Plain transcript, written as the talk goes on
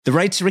The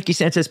Rights to Ricky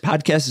Sanchez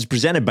podcast is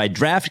presented by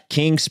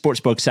DraftKings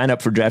Sportsbook. Sign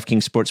up for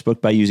DraftKings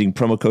Sportsbook by using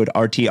promo code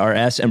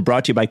RTRS, and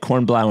brought to you by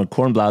Kornblau and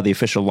Kornblau, the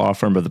official law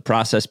firm of The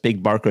Process.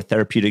 Big Barker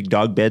Therapeutic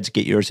Dog Beds.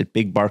 Get yours at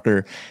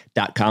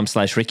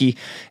bigbarker.com/Ricky.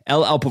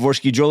 LL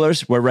Pavorsky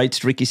Jewelers, where Rights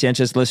to Ricky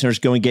Sanchez listeners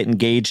go and get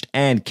engaged,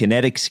 and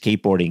Kinetic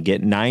Skateboarding.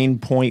 Get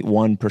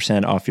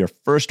 9.1% off your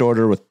first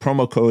order with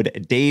promo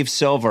code Dave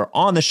Silver.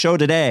 On the show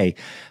today,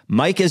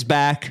 Mike is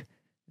back.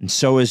 And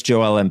so is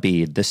Joel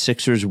Embiid. The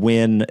Sixers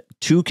win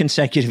 2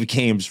 consecutive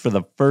games for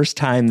the first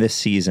time this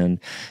season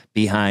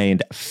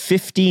behind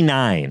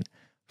 59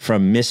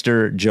 from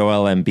Mr.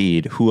 Joel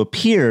Embiid, who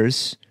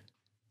appears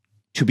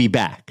to be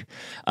back.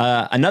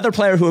 Another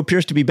player who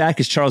appears to be back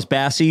is Charles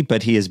Bassey,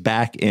 but he is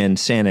back in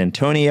San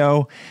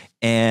Antonio.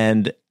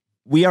 And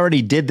we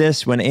already did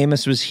this when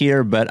Amos was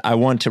here, but I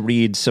want to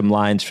read some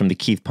lines from the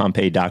Keith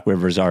Pompey Doc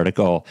Rivers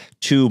article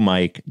to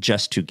Mike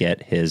just to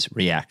get his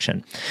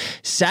reaction.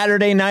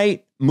 Saturday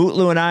night,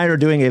 Mootlu and I are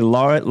doing a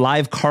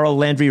live Carl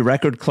Landry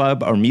Record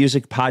Club, our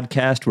music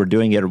podcast. We're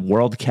doing it at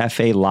World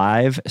Cafe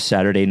Live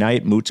Saturday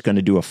night. Moot's going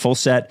to do a full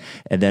set,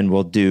 and then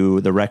we'll do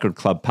the Record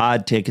Club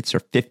pod. Tickets are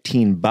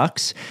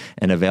 $15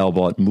 and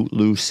available at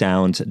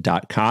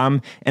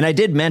mootlusounds.com. And I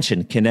did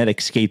mention Kinetic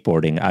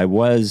Skateboarding.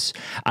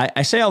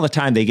 I say all the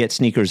time they get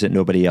sneakers that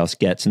nobody else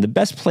gets, and the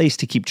best place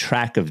to keep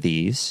track of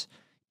these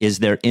is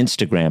their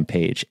Instagram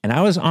page. And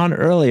I was on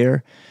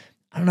earlier.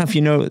 I don't know if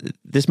you know,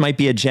 this might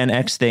be a Gen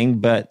X thing,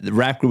 but the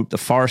rap group The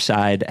Far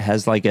Side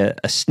has like a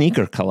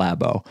sneaker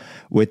collabo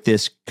with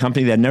this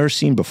company that I've never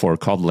seen before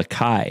called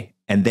Lakai,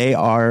 and they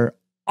are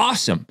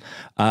awesome.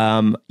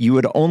 You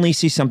would only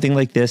see something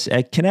like this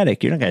at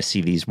Kinetic. You're not going to see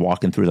these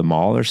walking through the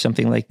mall or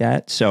something like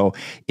that. So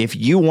if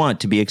you want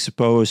to be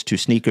exposed to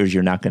sneakers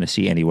you're not going to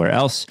see anywhere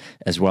else,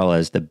 as well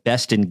as the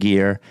best in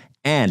gear,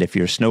 and if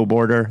you're a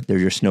snowboarder, they're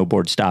your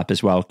snowboard stop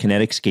as well.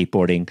 Kinetic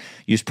Skateboarding.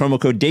 Use promo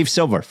code Dave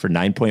Silver for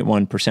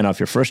 9.1% off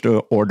your first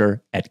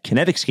order at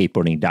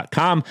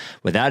kineticskateboarding.com.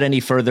 Without any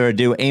further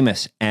ado,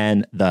 Amos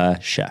and the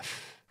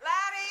chef.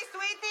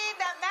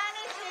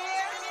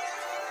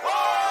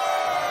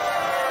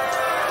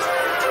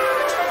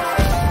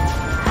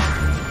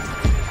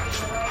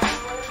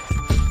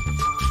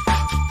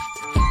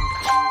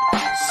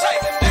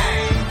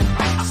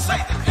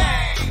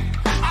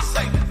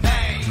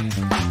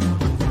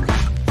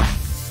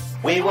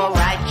 We were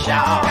right,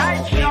 y'all.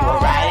 We were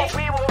right.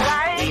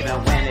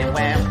 Even when it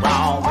went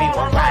wrong, we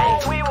were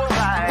right.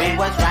 We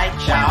was right,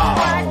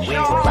 y'all. We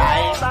were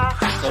right.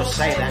 So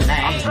say the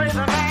name.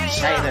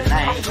 Say the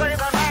name.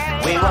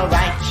 We were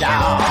right,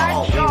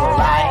 y'all. We were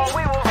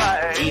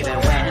right. Even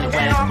when it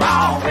went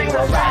wrong, we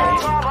were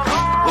right.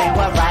 We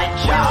were right,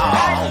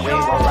 y'all. We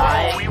were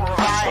right.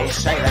 So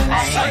say the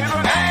name.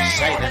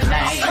 Say the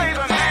name.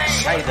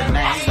 Say the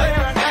name.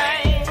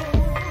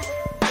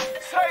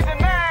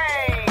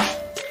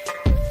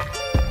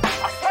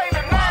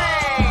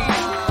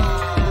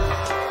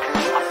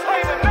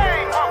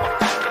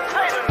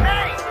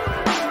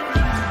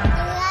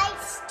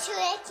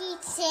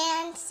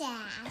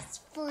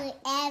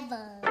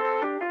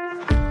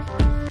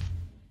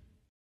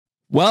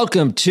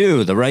 Welcome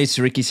to the Rights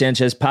to Ricky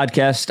Sanchez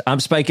podcast. I'm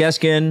Spike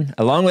Eskin,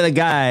 along with a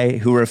guy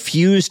who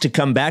refused to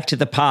come back to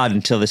the pod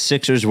until the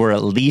Sixers were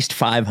at least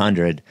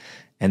 500,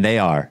 and they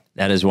are.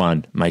 That is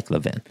one, Mike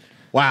Levin.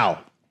 Wow.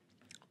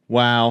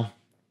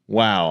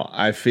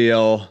 I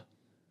feel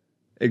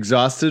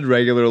exhausted,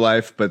 regular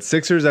life, but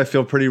Sixers, I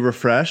feel pretty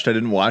refreshed. I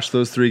didn't watch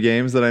those 3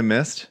 games that I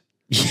missed.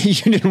 You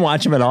didn't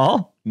watch them at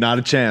all? Not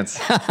a chance.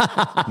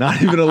 Not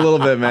even a little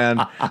bit,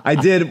 man. I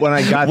did when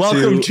I got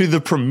Welcome to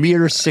the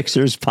premier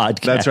Sixers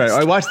podcast. That's right.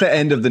 I watched the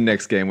end of the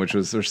Knicks game, or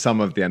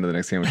some of the end of the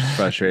Knicks game, which was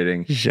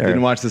frustrating. Sure.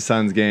 Didn't watch the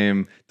Suns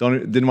game.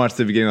 Didn't watch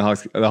the beginning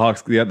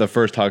of the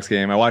first Hawks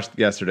game. I watched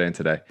yesterday and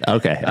today.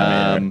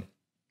 Okay.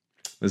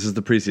 This is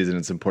the preseason.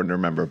 It's important to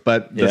remember,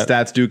 but the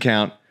stats do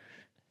count.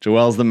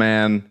 Joel's the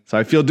man. So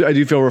I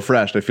do feel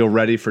refreshed. I feel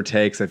ready for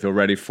takes. I feel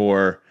ready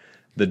for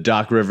the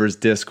Doc Rivers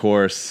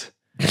discourse.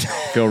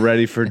 Feel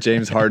ready for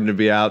James Harden to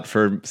be out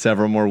for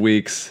several more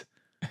weeks.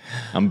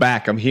 I'm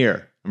back. I'm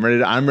here.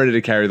 I'm ready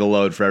to carry the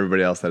load for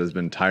everybody else that has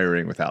been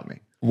tiring without me.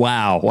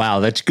 Wow.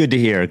 That's good to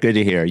hear. Good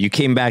to hear. You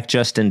came back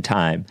just in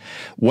time.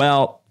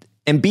 Well,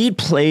 Embiid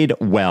played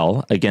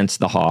well against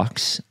the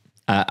Hawks,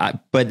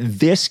 but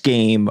this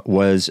game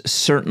was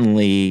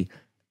certainly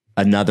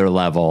another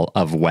level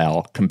of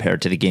well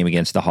compared to the game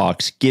against the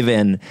Hawks,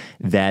 given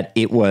that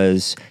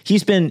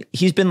he's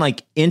been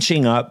like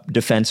inching up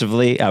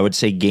defensively, I would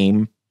say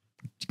game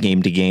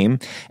to game.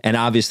 And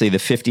obviously the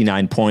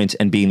 59 points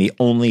and being the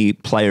only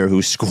player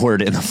who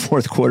scored in the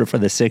fourth quarter for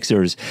the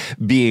Sixers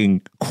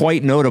being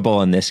quite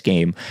notable in this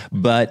game.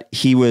 But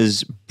he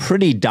was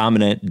pretty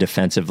dominant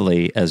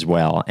defensively as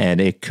well.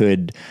 And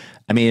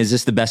is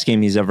this the best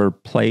game he's ever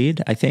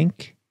played, I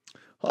think?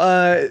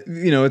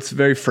 It's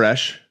very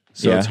fresh.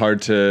 So it's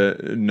hard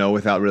to know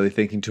without really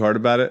thinking too hard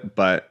about it,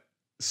 but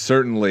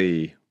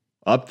certainly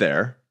up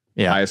there.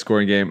 Yeah. Highest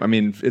scoring game. I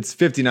mean, it's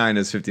 59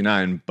 is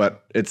 59,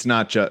 but it's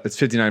not just, it's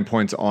 59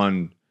 points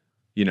on,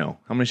 how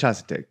many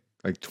shots did it take?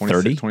 Like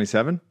 20,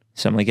 27?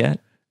 something like that.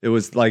 It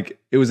was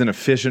an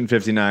efficient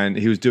 59.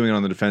 He was doing it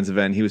on the defensive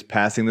end. He was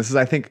passing.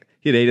 I think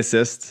he had 8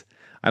 assists.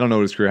 I don't know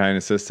what his career high in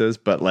assists is,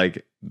 but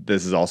like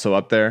this is also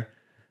up there,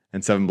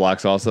 and 7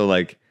 blocks also.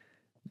 Like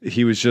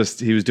he was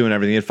doing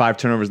everything. He had 5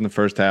 turnovers in the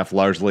first half,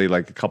 largely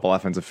like a couple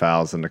offensive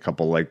fouls and a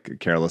couple like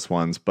careless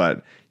ones,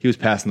 but he was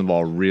passing the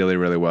ball really,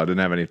 really well. Didn't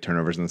have any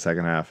turnovers in the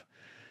second half.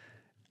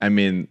 I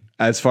mean,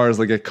 as far as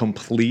like a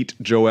complete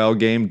Joel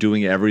game,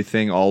 doing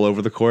everything all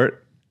over the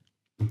court,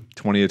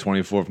 20 to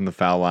 24 from the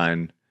foul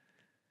line.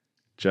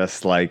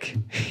 Just like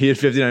he had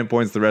 59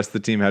 points, the rest of the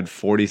team had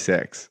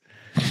 46.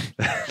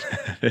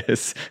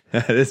 that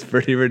is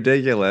pretty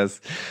ridiculous.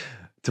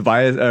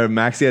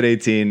 Maxey had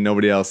 18.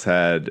 Nobody else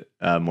had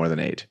more than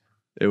 8.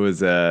 It was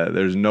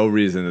there's no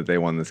reason that they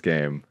won this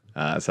game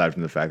aside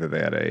from the fact that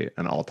they had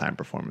an all-time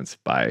performance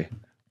by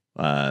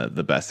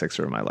the best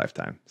Sixer of my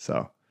lifetime.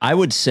 So I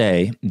would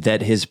say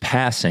that his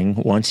passing,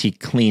 once he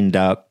cleaned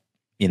up,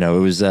 it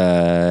was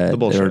the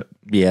bullshit.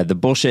 The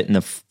bullshit in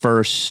the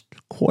first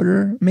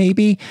quarter,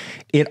 maybe.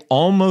 It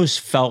almost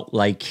felt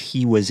like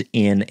he was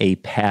in a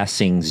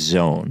passing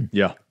zone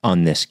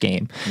on this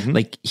game. Mm-hmm.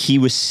 Like he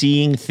was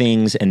seeing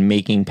things and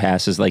making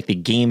passes. Like the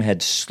game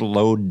had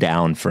slowed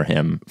down for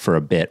him for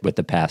a bit with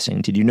the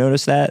passing. Did you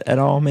notice that at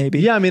all, maybe?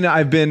 Yeah, I mean,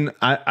 I've been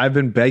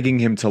begging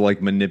him to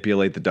like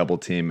manipulate the double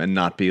team and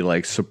not be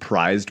like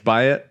surprised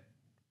by it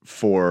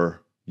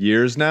for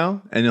years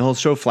now. And he'll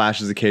show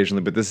flashes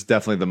occasionally, but this is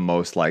definitely the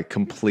most like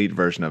complete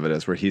version of it,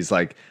 is where he's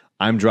like,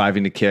 I'm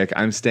driving to kick.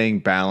 I'm staying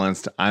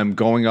balanced. I'm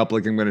going up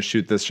like I'm going to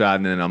shoot this shot,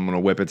 and then I'm going to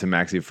whip it to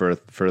Maxey for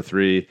a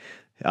 3.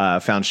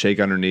 Found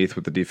Shake underneath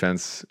with the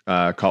defense.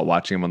 Caught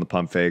watching him on the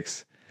pump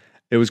fakes.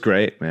 It was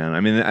great, man.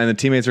 I mean, and the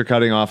teammates are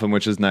cutting off him,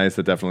 which is nice.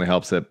 That definitely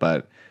helps it,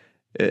 but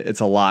it's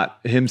a lot.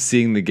 Him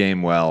seeing the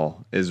game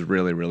well is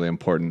really, really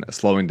important.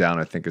 Slowing down,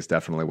 I think, is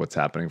definitely what's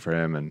happening for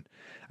him. And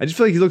I just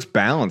feel like he looks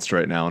balanced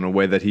right now in a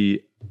way that he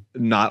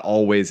not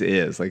always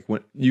is. Like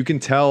when you can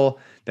tell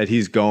that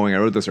he's going, I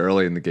wrote this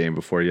early in the game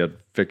before he had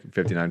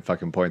 59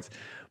 fucking points,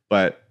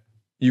 but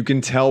you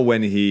can tell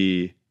when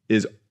he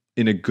is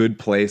in a good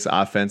place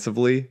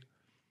offensively,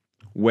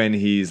 when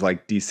he's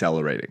like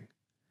decelerating,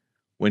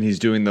 when he's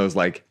doing those,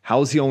 like,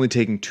 how is he only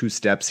taking 2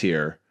 steps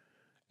here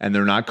and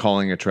they're not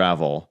calling a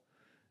travel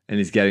and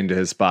he's getting to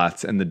his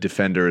spots and the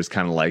defender is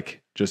kind of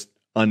like just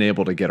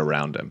unable to get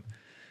around him.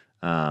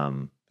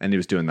 And he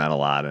was doing that a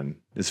lot, and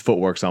his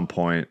footwork's on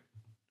point.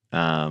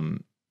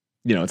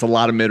 It's a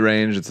lot of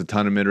mid-range. It's a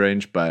ton of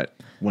mid-range, but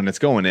when it's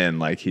going in,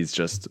 like he's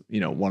just,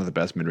 one of the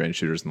best mid-range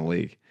shooters in the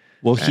league.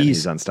 Well,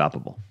 he's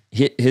unstoppable.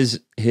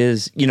 His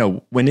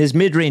when his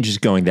mid-range is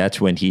going,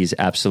 that's when he's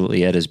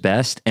absolutely at his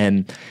best.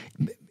 And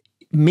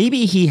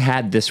maybe he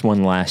had this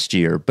one last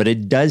year, but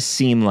it does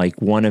seem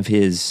like one of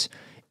his,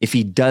 if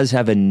he does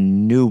have a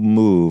new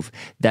move,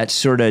 that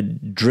sort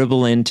of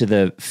dribble into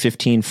the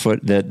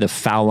 15-foot, the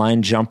foul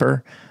line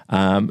jumper.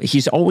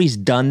 He's always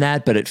done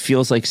that, but it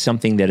feels like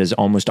something that is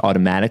almost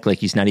automatic. Like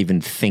he's not even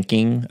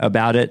thinking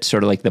about it.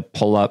 Sort of like the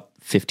pull up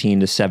 15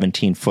 to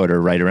 17 footer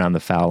right around the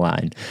foul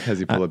line. Has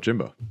he pull up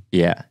Jimbo?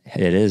 Yeah,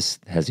 it is.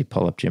 Has he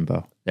pull up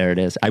Jimbo? There it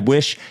is. I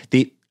wish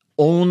the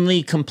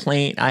only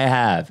complaint I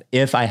have,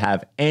 if I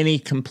have any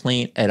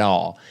complaint at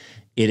all,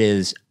 it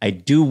is, I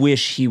do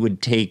wish he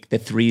would take the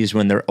threes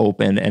when they're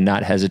open and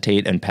not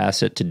hesitate and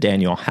pass it to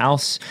Daniel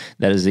House.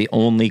 That is the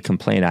only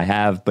complaint I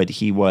have, but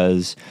he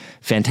was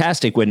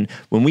fantastic. When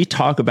we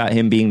talk about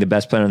him being the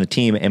best player on the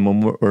team and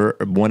when we're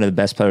one of the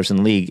best players in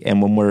the league,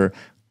 and when we're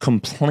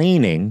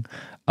complaining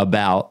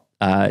about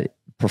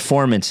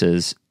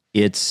performances,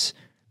 it's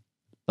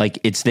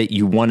that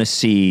you want to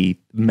see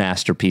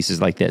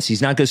masterpieces like this.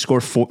 He's not going to score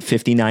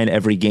 59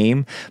 every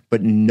game,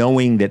 but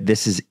knowing that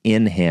this is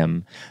in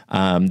him,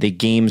 the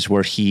games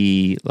where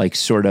he like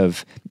sort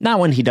of, not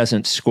when he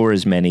doesn't score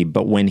as many,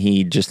 but when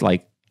he just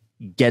like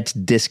gets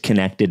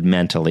disconnected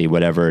mentally,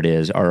 whatever it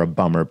is, are a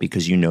bummer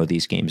because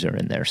these games are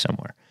in there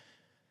somewhere.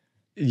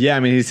 Yeah,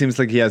 I mean, he seems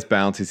like he has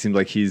bounce. He seems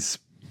like he's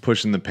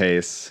pushing the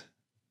pace.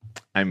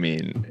 I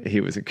mean, he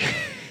was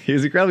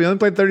incredible. He only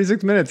played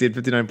 36 minutes. He had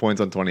 59 points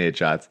on 28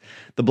 shots.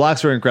 The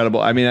blocks were incredible.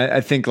 I mean,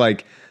 I think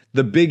like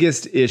the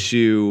biggest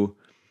issue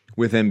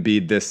with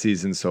Embiid this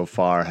season so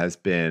far has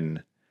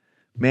been,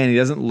 man, he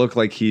doesn't look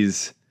like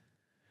he's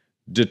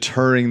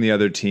deterring the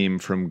other team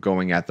from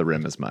going at the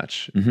rim as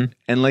much. Mm-hmm.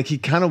 And like he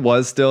kind of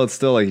was still. It's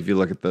still like if you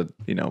look at the,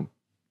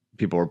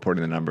 people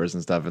reporting the numbers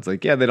and stuff, it's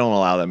like, yeah, they don't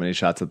allow that many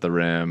shots at the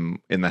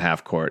rim in the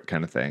half court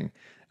kind of thing.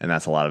 And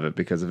that's a lot of it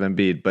because of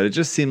Embiid. But it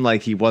just seemed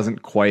like he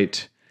wasn't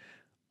quite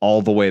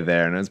all the way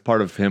there. And it's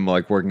part of him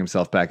like working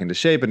himself back into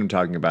shape, and him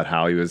talking about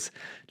how he was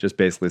just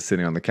basically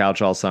sitting on the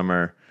couch all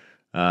summer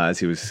as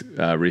he was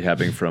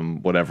rehabbing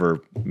from whatever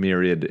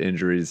myriad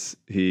injuries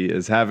he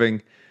is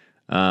having.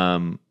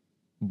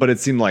 But it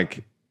seemed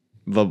like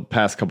the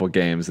past couple of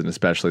games, and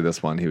especially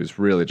this one, he was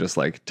really just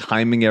like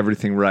timing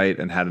everything right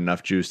and had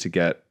enough juice to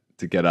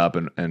get up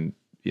and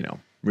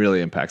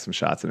really impact some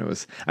shots. And it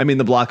was, I mean,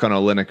 the block on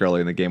Olynyk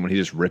early in the game when he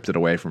just ripped it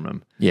away from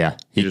him. Yeah,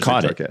 he just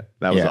caught took it.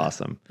 That was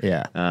awesome.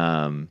 Yeah.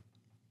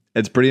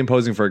 It's pretty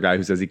imposing for a guy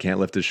who says he can't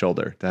lift his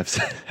shoulder to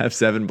have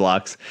 7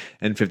 blocks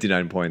and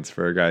 59 points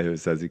for a guy who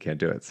says he can't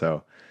do it.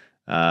 So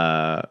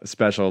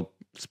special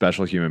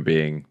human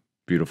being,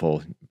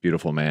 beautiful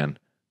man.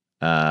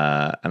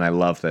 And I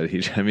love that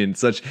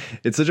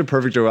it's such a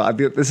perfect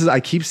Joel. I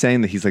keep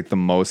saying that he's like the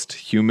most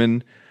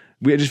human.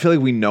 I just feel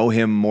like we know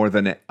him more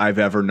than I've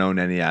ever known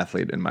any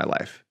athlete in my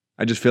life.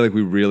 I just feel like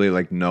we really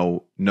like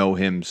know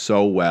him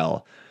so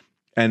well.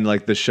 And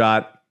like the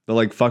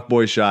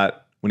fuckboy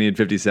shot when he had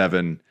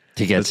 57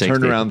 to get 60.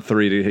 Turnaround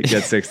 3 to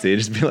get 60.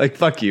 Just be like,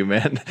 fuck you,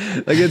 man.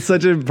 Like, it's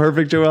such a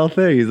perfect Joel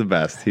thing. He's the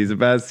best. He's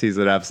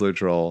an absolute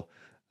troll.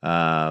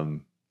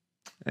 And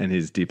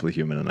he's deeply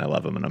human, and I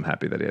love him, and I'm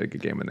happy that he had a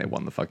good game and they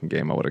won the fucking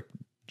game. I would have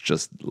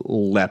just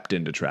leapt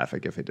into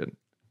traffic if he didn't.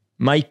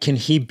 Mike, can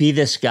he be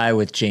this guy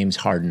with James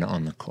Harden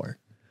on the court?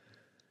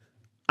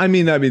 I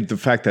mean, the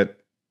fact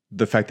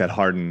that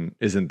Harden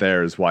isn't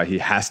there is why he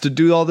has to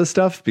do all this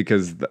stuff,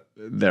 because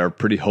they're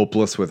pretty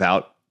hopeless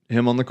without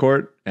him on the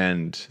court.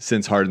 And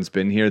since Harden's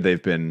been here,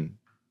 they've been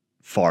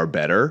far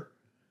better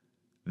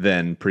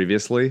than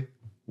previously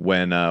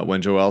when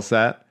Joel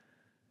sat.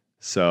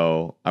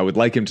 So I would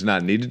like him to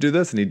not need to do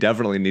this, and he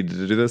definitely needed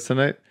to do this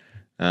tonight.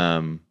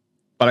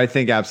 But I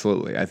think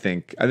absolutely, I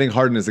think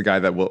Harden is a guy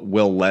that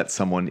will let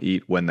someone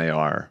eat when they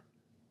are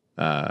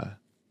playing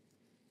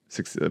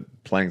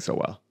so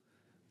well.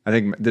 I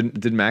think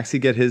did Maxey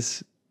get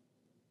his?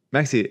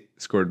 Maxey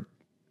scored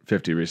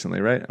 50 recently,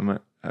 right?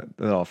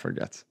 That all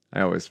forgets.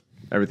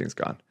 Everything's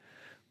gone.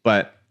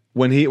 But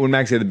when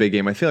Maxey had the big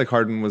game, I feel like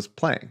Harden was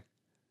playing,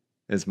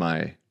 is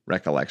my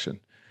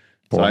recollection.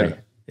 Boy,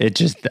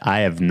 I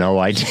have no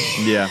idea.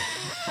 Yeah.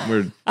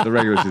 The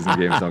regular season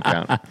games don't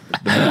count. The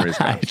memories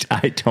count.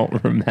 I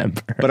don't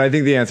remember. But I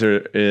think the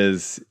answer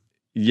is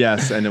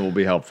yes, and it will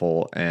be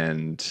helpful.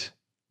 And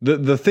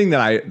the thing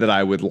that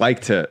I would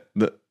like to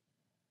the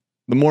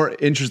more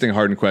interesting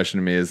Harden question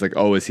to me is like,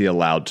 oh, is he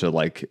allowed to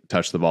like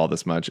touch the ball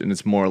this much? And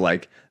it's more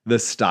like the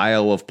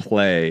style of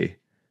play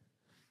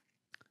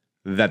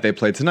that they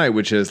played tonight,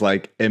 which is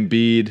like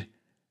Embiid.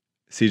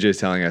 CJ's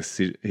telling us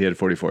he had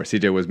 44.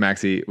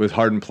 CJ was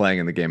Harden playing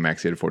in the game.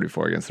 Maxey had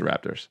 44 against the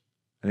Raptors.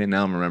 I think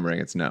now I'm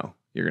remembering it's no.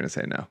 You're going to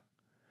say no.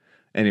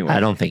 Anyway, I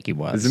don't think he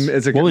was. The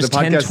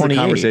podcast is a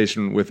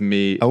conversation with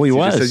me. Oh, he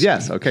was. Says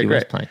yes. Okay,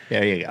 great.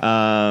 There you go.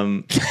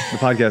 The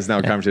podcast is now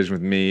a conversation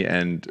with me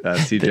and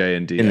CJ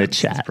and D in the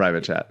chat. It's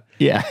private chat.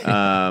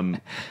 Yeah.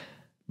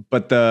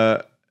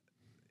 But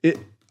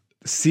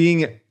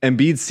seeing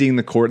Embiid seeing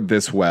the court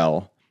this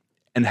well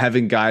and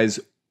having guys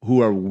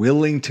who are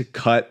willing to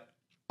cut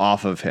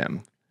off of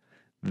him,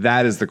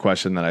 that is the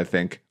question that I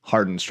think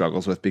Harden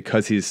struggles with,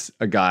 because he's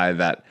a guy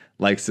that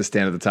likes to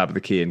stand at the top of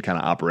the key and kind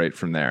of operate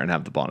from there and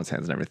have the ball in his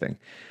hands and everything.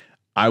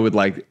 I would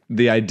like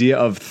the idea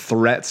of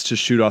threats to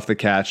shoot off the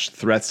catch,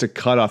 threats to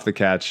cut off the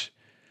catch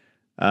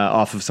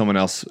off of someone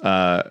else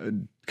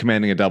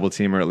commanding a double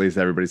team, or at least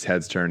everybody's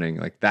heads turning.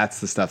 Like, that's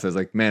the stuff that's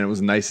like, man, it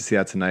was nice to see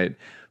that tonight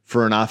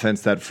for an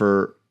offense that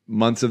for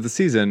months of the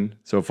season,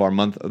 so far,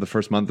 the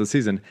first month of the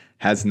season,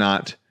 has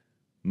not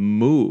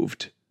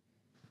moved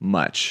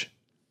much,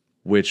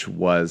 which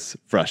was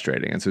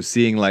frustrating. And so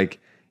seeing like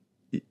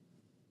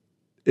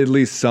at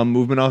least some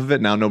movement off of it.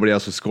 Now nobody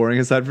else was scoring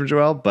aside from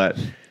Joel, but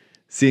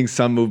seeing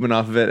some movement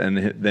off of it and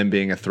them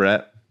being a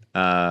threat,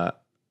 I'm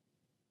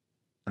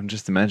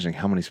just imagining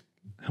how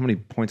many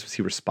points was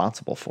he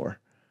responsible for?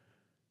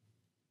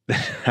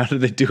 How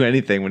did they do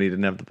anything when he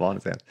didn't have the ball in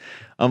his hands?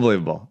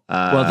 Unbelievable.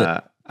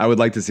 I would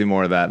like to see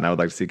more of that, and I would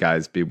like to see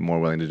guys be more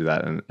willing to do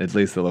that. And at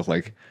least they look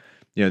like,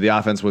 the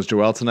offense was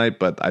Joel tonight,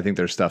 but I think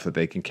there's stuff that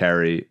they can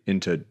carry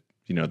into,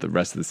 the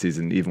rest of the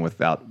season, even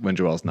when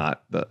Joel's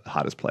not the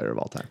hottest player of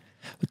all time.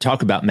 We'll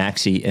talk about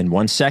Maxey in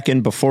 1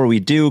 second. Before we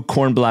do,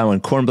 Kornblau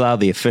 & Kornblau,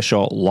 the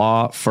official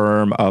law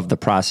firm of the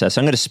process.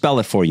 I'm going to spell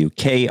it for you.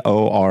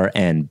 Kornblau.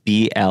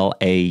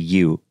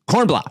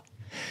 Kornblau.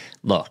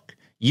 Look,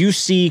 you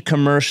see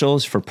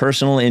commercials for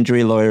personal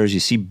injury lawyers. You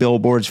see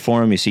billboards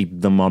for them. You see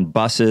them on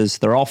buses.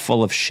 They're all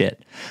full of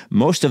shit.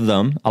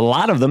 A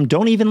lot of them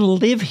don't even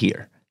live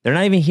here. They're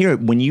not even here.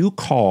 When you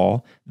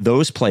call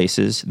those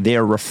places, they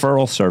are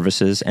referral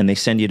services, and they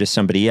send you to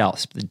somebody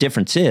else. The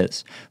difference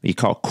is you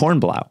call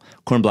Kornblau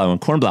 &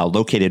 Kornblau,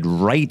 located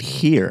right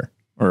here,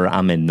 or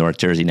I'm in North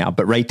Jersey now,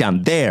 but right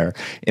down there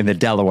in the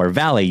Delaware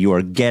Valley, you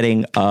are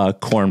getting a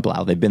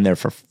Kornblau. They've been there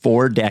for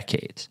 4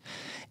 decades,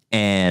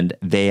 and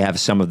they have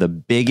some of the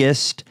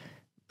biggest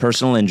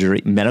personal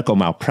injury, medical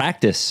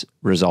malpractice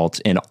results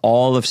in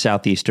all of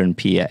southeastern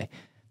PA.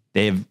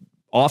 They have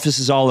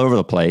offices all over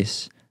the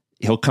place.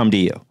 He'll come to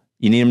you.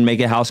 You need him to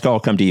make a house call, he'll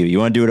come to you. You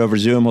want to do it over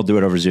Zoom, he'll do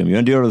it over Zoom. You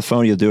want to do it over the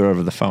phone, you'll do it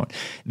over the phone.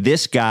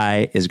 This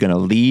guy is going to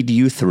lead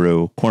you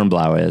through,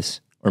 Kornblau is,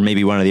 or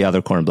maybe one of the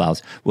other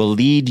Kornblaus, will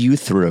lead you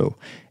through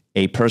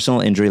a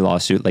personal injury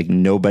lawsuit like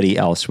nobody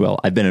else will.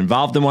 I've been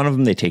involved in one of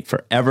them. They take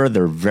forever.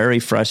 They're very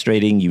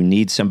frustrating. You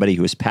need somebody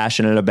who is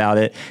passionate about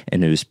it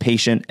and who's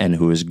patient and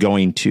who is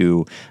going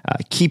to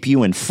keep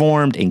you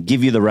informed and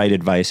give you the right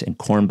advice. And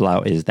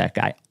Kornblau is that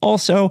guy.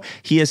 Also,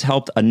 he has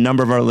helped a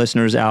number of our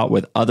listeners out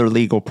with other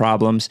legal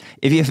problems.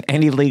 If you have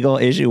any legal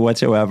issue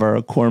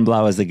whatsoever,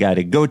 Kornblau is the guy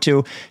to go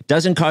to.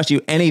 Doesn't cost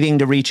you anything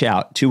to reach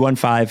out.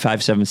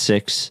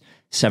 215-576-7200.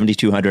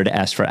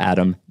 ask for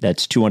Adam.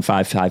 That's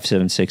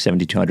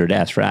 215-576-7200.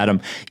 Ask for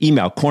Adam.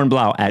 Email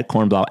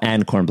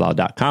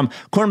kornblau@kornblauandkornblau.com.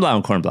 Kornblau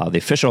and Kornblau, the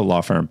official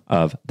law firm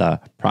of the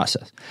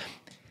process.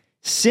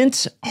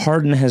 Since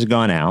Harden has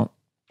gone out,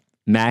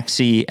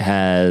 Maxey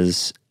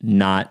has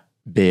not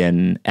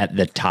been at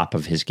the top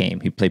of his game.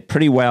 He played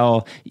pretty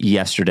well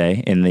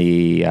yesterday in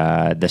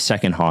the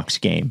second Hawks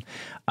game.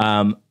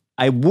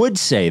 I would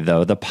say,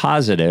 though, the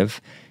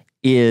positive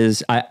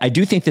is I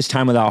do think this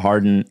time without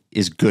Harden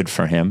is good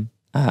for him.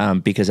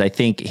 Because I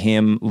think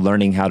him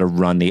learning how to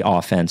run the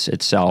offense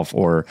itself,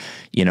 or,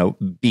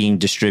 being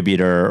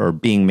distributor or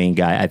being main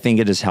guy, I think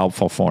it is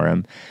helpful for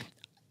him.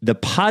 The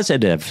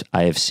positive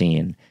I have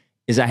seen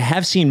is I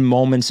have seen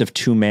moments of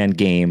two-man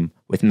game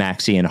with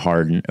Maxey and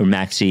Harden, or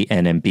Maxey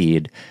and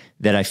Embiid,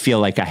 that I feel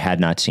like I had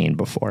not seen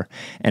before.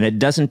 And it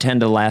doesn't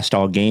tend to last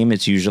all game.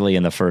 It's usually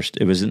in the first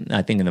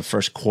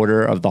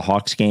quarter of the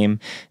Hawks game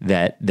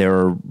that they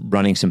were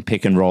running some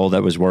pick and roll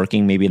that was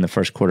working, maybe in the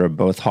first quarter of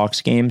both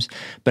Hawks games.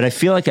 But I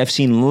feel like I've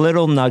seen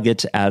little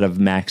nuggets out of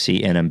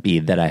Maxey and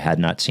Embiid that I had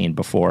not seen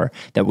before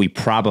that we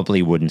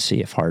probably wouldn't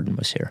see if Harden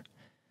was here.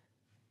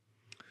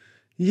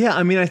 Yeah,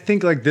 I mean, I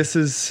think like this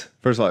is,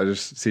 first of all,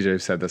 CJ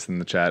said this in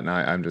the chat, and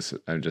I'm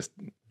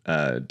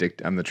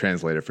the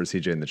translator for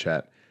CJ in the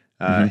chat.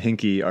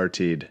 Hinky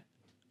RT'd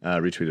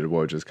retweeted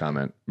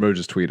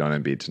Woj's tweet on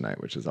Embiid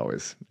tonight, which is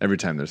always, every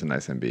time there's a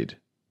nice Embiid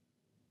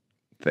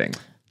thing,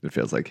 it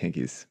feels like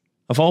Hinky's.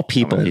 Of all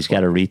people, he's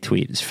got a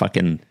retweet. It's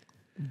fucking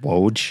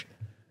Woj.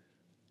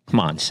 Come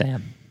on,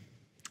 Sam.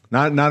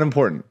 Not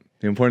important.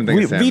 The important thing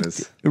is Sam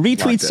is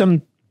retweet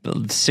some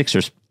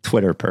Sixers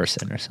Twitter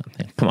person or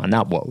something. Come on,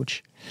 not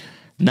Woj.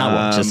 Not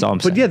Woj, that's all I'm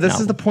saying. But yeah, this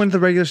is the point of the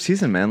regular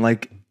season, man.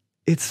 Like,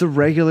 it's the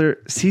regular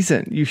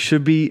season. You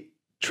should be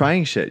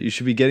trying shit. You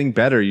should be getting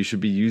better. You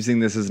should be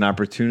using this as an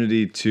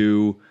opportunity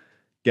to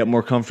get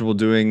more comfortable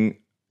doing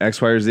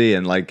X, Y, or Z.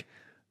 And like,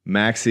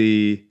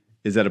 Maxey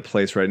is at a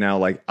place right now,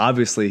 like,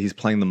 obviously he's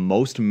playing the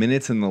most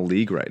minutes in the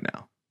league right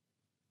now.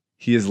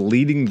 He is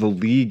leading the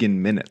league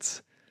in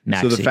minutes.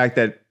 Maxey. So the fact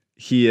that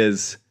he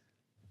is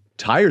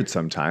tired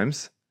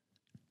sometimes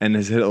and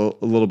has hit a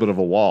little bit of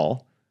a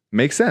wall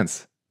makes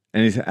sense.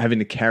 And he's having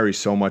to carry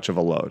so much of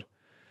a load.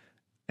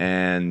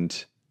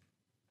 And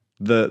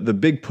the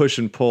big push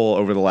and pull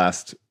over the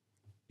last,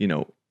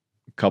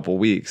 couple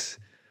weeks,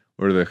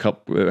 or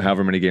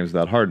however many games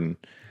without Harden,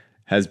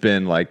 has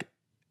been like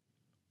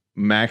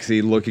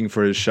Maxey looking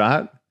for his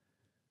shot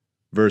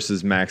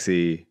versus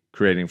Maxey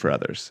creating for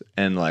others.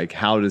 And like,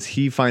 how does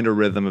he find a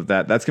rhythm of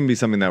that? That's going to be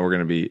something that we're going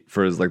to be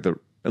for at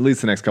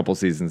least the next couple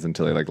seasons,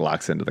 until he like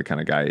locks into the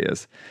kind of guy he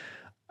is.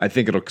 I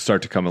think it'll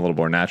start to come a little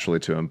more naturally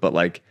to him, but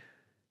like,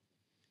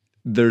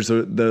 there's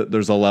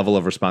a level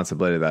of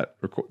responsibility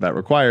that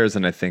requires,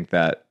 and I think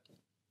that,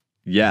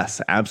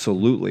 yes,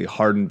 absolutely,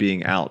 Harden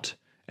being out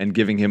and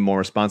giving him more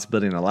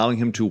responsibility and allowing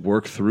him to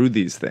work through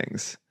these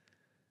things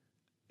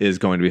is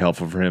going to be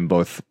helpful for him,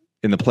 both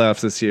in the playoffs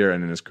this year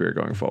and in his career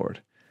going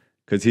forward.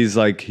 Because he's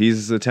a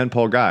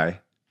 10-pole guy,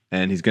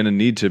 and he's going to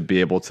need to be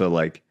able to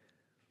like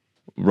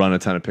run a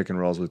ton of pick and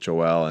rolls with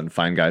Joel and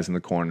find guys in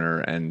the corner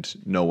and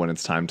know when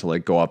it's time to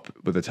like go up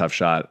with a tough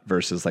shot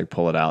versus like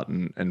pull it out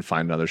and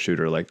find another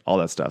shooter, like all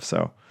that stuff.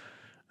 So,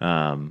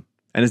 and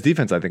his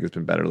defense, I think, has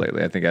been better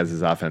lately. I think as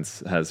his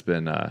offense has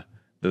been, at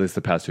least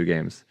the past two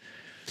games,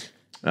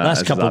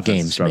 last couple of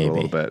games, maybe a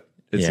little bit.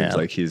 It seems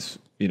like he's,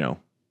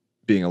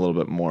 being a little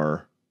bit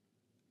more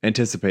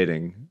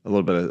anticipating a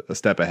little bit of a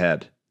step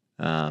ahead,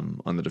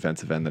 on the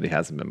defensive end that he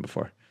hasn't been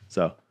before.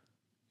 So,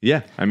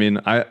 yeah, I mean,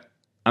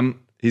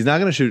 he's not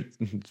going to shoot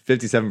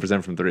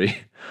 57% from three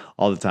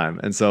all the time.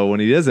 And so when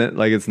he isn't,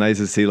 like, it's nice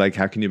to see, like,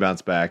 how can you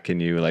bounce back?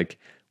 Can you, like,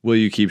 will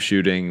you keep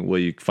shooting? Will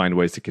you find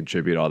ways to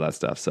contribute? All that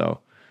stuff.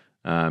 So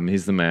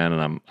he's the man,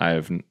 and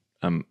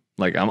I'm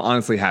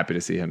honestly happy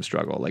to see him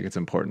struggle. Like, it's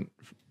important.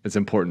 It's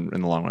important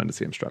in the long run to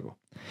see him struggle.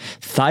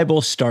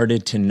 Thibault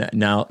started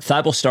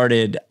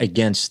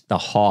against the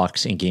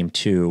Hawks in game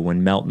 2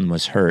 when Melton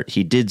was hurt.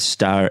 He did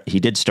start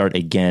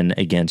again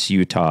against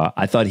Utah.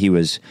 I thought he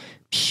was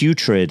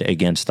putrid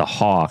against the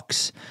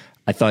Hawks.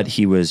 I thought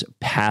he was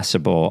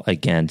passable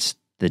against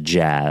the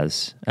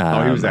Jazz. He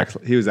was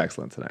excellent. He was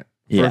excellent tonight.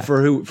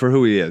 For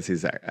who he is,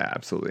 he's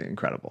absolutely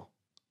incredible.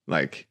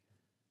 Like,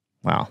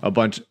 wow,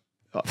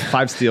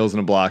 5 steals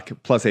and a block,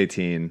 plus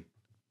 18.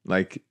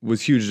 Like,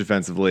 was huge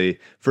defensively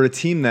for a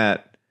team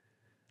that,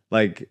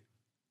 like,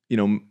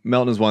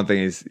 Melton is one thing.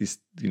 He's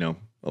a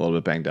little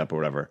bit banged up or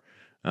whatever.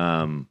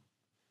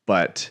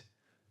 But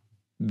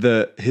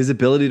his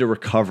ability to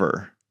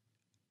recover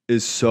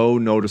is so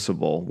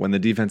noticeable when the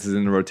defense is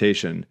in the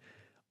rotation.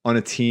 on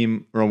a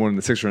team, or one in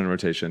the 6 run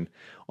rotation,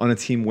 on a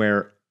team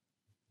where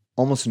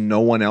almost no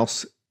one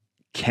else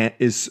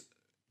is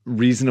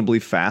reasonably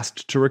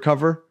fast to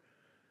recover.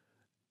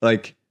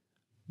 Like,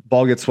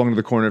 ball gets swung to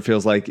the corner, it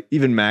feels like,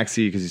 even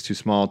Maxey because he's too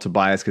small,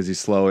 Tobias because he's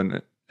slow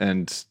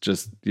and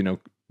just,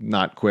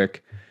 not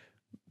quick.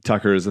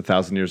 Tucker is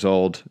 1,000 years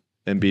old.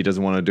 Embiid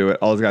doesn't want to do it.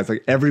 All those guys,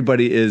 like,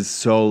 everybody is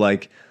so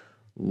like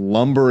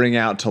lumbering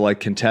out to like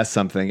contest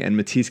something, and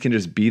Matisse can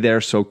just be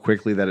there so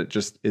quickly that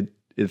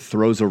it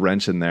throws a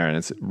wrench in there, and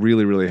it's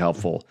really, really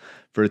helpful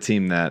for a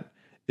team that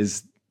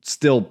is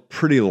still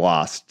pretty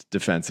lost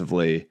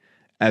defensively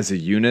as a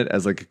unit,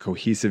 as like a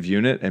cohesive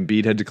unit.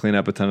 Embiid had to clean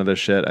up a ton of their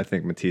shit. I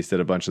think Matisse did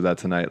a bunch of that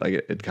tonight.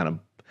 Like it kind of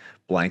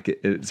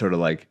it sort of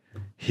like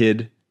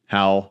hid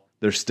how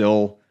they're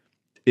still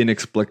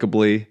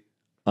inexplicably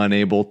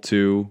unable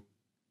to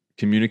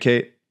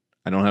communicate.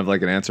 I don't have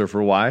like an answer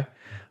for why,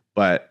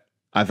 but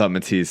I thought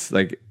Matisse,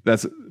 like,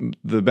 that's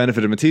the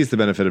benefit of Matisse. The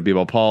benefit of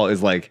B-Ball Paul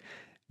is like,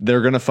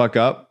 they're going to fuck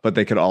up, but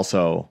they could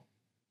also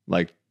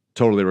like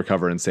totally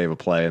recover and save a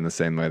play in the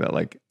same way that,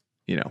 like,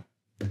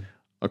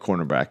 a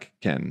cornerback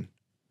can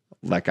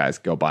let guys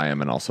go by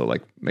him and also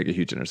like make a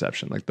huge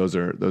interception. Like those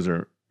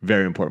are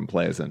very important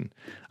plays. And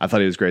I thought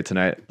he was great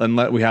tonight. And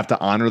we have to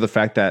honor the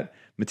fact that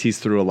Matisse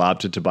threw a lob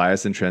to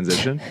Tobias in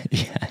transition.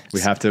 Yes.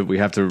 We have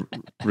to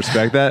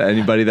respect that.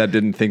 Anybody that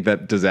didn't think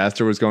that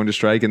disaster was going to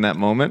strike in that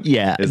moment,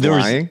 is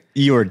lying.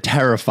 You were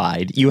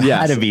terrified. You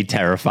had to be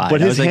terrified. But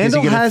his handle, is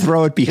he going to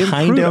throw it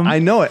behind him? I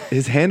know it.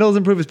 His handle has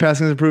improved. His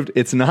passing has improved.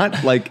 It's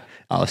not like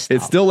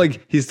it's still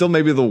like he's still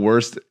maybe the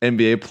worst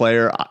NBA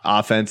player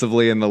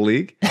offensively in the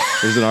league.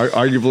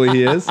 Arguably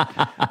he is,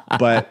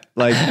 but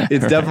like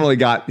it's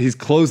definitely he's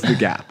closed the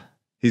gap.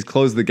 He's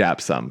closed the gap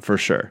some for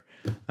sure.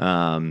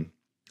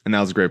 And that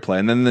was a great play.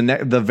 And then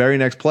the very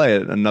next play,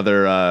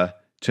 another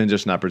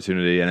transition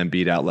opportunity, and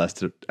Embiid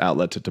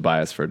outlet to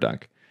Tobias for a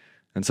dunk.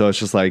 And so it's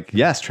just like,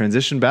 yes,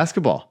 transition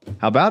basketball.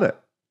 How about it?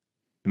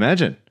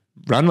 Imagine.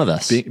 Run with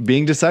us.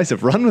 Being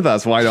decisive. Run with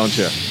us. Why don't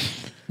you?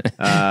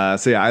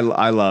 So yeah,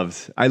 I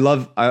loved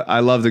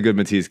a good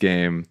Matisse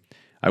game.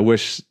 I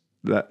wish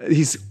that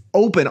he's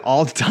open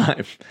all the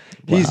time.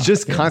 Wow, he's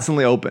just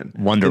constantly open.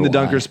 Wonder in the why.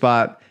 dunker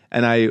spot.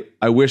 And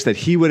I wish that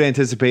he would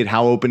anticipate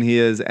how open he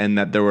is, and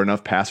that there were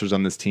enough passers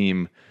on this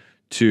team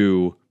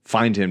to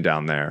find him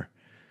down there.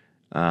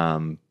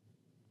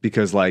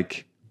 Because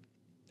like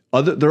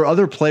there are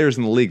other players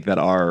in the league that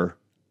are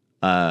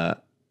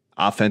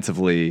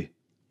offensively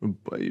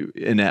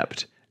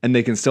inept, and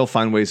they can still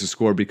find ways to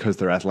score because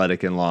they're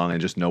athletic and long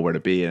and just know where to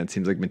be. And it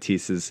seems like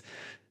Matisse is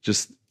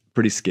just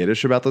pretty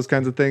skittish about those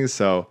kinds of things.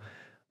 So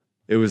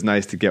it was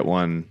nice to get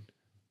one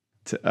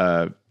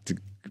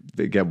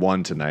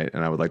tonight,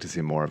 and I would like to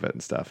see more of it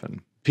and stuff.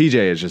 And PJ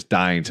is just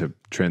dying to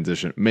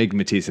transition, make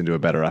Matisse into a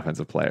better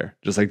offensive player,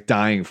 just like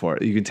dying for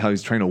it. You can tell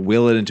he's trying to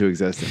will it into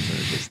existence. And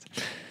it's just,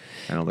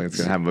 I don't think it's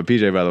going to happen. But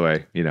PJ, by the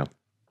way,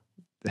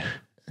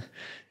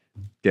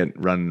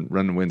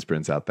 run wind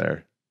sprints out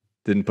there.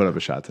 Didn't put up a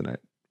shot tonight.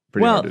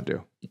 Pretty hard to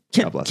do.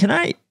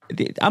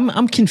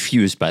 I'm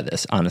confused by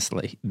this,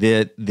 honestly.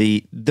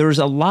 There's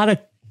a lot of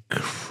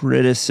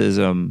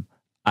criticism,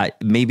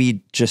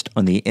 maybe just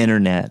on the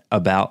internet,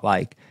 about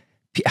like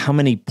how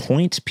many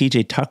points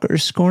PJ Tucker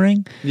is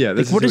scoring. Yeah,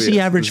 like, what does he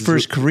average for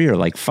his career?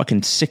 Like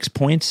fucking 6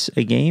 points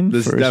a game.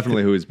 This is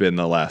definitely who he's been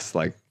the last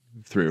like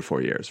 3 or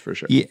 4 years for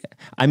sure. Yeah,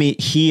 I mean,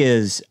 he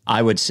is.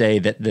 I would say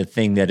that the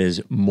thing that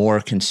is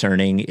more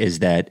concerning is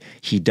that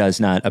he does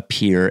not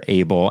appear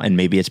able, and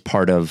maybe it's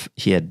part of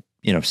he had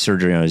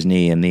surgery on his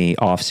knee in the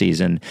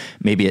offseason.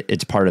 Maybe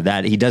it's part of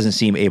that. He doesn't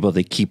seem able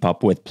to keep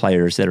up with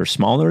players that are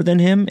smaller than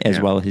him as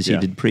well as he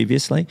did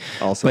previously.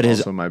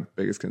 Also my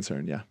biggest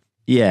concern. Yeah.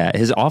 Yeah,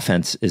 his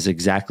offense is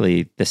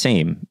exactly the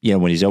same.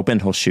 When he's open,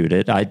 he'll shoot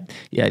it. I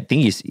think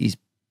he's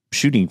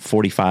shooting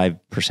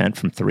 45%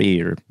 from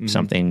 3 or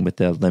something with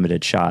the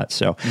limited shot.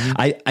 So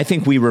I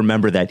think we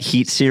remember that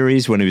Heat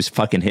series when he was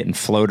fucking hitting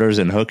floaters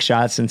and hook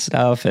shots and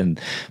stuff.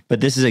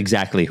 But this is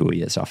exactly who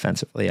he is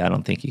offensively. I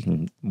don't think you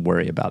can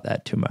worry about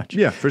that too much.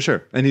 Yeah, for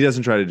sure. And he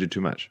doesn't try to do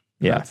too much.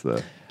 Yeah.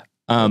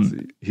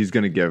 He's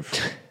going to give,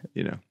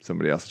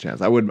 somebody else a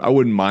chance. I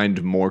wouldn't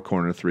mind more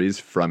corner threes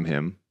from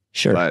him.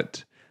 Sure.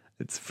 But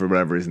it's, for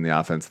whatever reason, the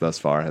offense thus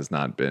far has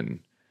not been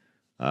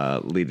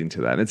leading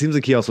to that. And it seems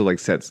like he also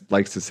likes to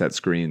set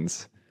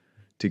screens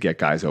to get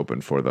guys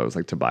open for those,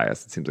 like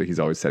Tobias. It seems like he's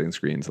always setting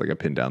screens, like a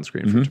pin down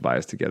screen for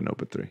Tobias to get an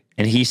open 3.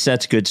 And he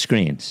sets good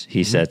screens.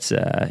 He sets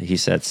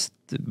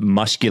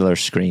muscular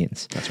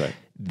screens. That's right.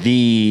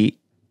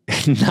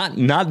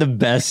 Not the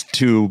best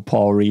 2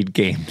 Paul Reed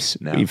games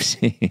we've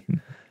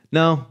seen.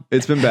 No,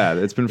 it's been bad.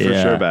 It's been for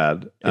sure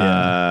bad.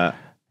 Yeah.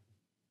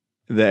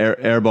 The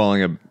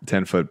airballing a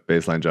 10-foot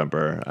baseline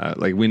jumper,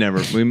 like we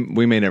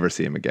may never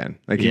see him again.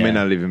 Like he may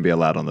not even be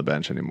allowed on the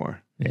bench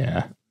anymore.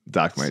 Yeah,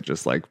 Doc might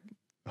just like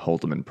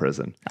hold him in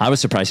prison. I was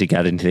surprised he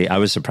got into I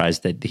was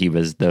surprised that he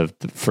was the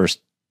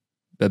first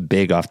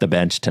big off the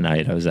bench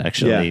tonight. I was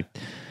actually.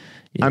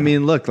 I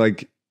mean, look,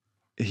 like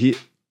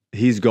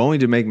he's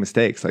going to make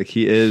mistakes. Like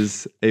he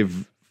is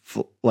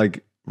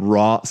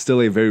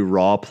still a very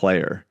raw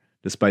player,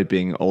 despite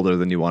being older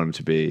than you want him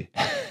to be.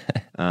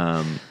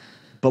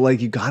 But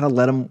like, you gotta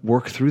let him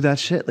work through that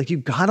shit.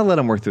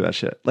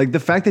 Like, the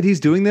fact that he's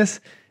doing this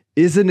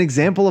is an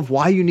example of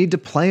why you need to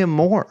play him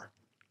more.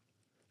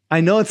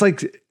 I know it's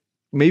like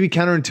maybe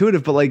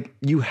counterintuitive, but like,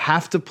 you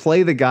have to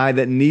play the guy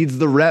that needs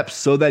the reps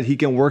so that he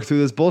can work through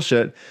this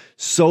bullshit,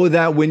 so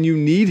that when you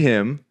need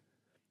him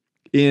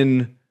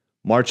in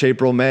March,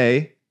 April,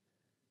 May,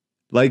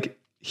 like,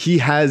 he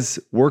has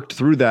worked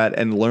through that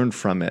and learned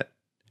from it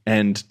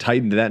and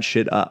tightened that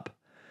shit up.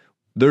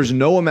 There's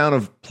no amount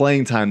of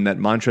playing time that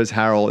Montrezl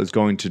Harrell is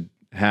going to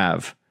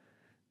have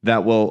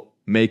that will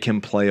make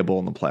him playable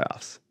in the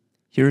playoffs.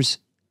 Here's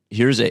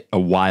a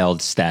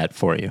wild stat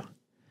for you.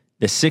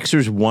 The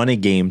Sixers won a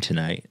game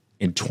tonight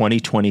in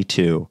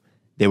 2022.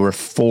 They were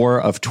 4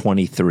 of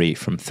 23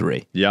 from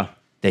 3. Yeah.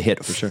 They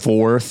hit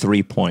 4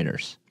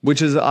 3-pointers.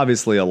 Which is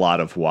obviously a lot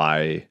of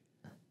why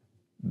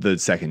the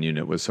second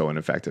unit was so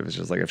ineffective. It's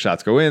just like, if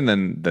shots go in,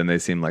 then they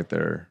seem like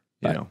they're,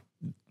 you know,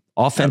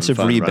 offensive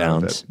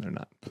rebounds. They're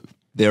not.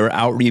 They were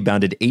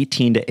out-rebounded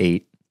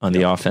 18-8 on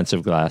the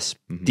offensive glass.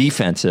 Mm-hmm.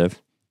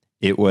 Defensive,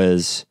 it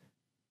was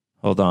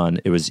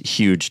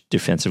huge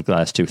defensive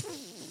glass too.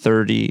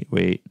 30,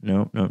 wait,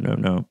 no.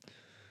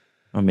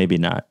 Oh, maybe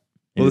not.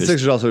 Well, the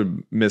Sixers also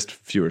missed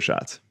fewer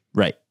shots.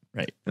 Right.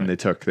 And they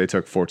took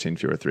 14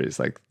 fewer threes.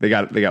 Like, they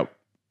got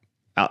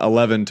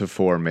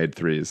 11-4 made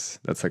threes.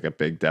 That's like a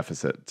big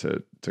deficit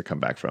to come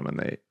back from,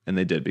 and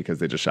they did, because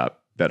they just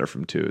shot better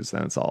from twos.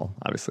 And it's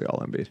obviously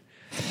all Embiid.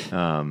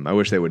 I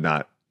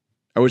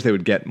wish they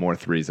would get more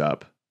threes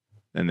up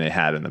than they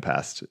had in the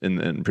past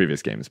in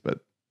previous games, but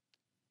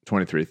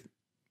 4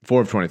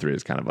 of 23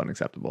 is kind of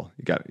unacceptable.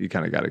 You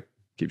kind of got to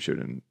keep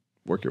shooting and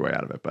work your way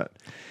out of it. But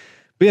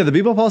yeah, the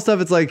B-ball Paul stuff,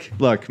 it's like,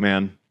 look,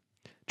 man,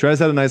 Trez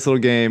had a nice little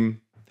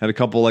game, had a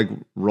couple like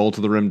roll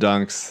to the rim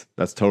dunks.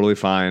 That's totally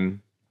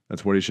fine.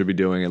 That's what he should be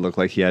doing. It looked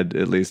like he had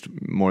at least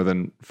more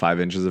than 5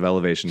 inches of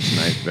elevation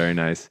tonight. Very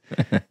nice.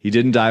 He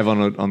didn't dive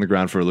on the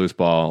ground for a loose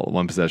ball.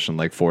 One possession,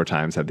 like 4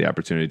 times, had the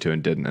opportunity to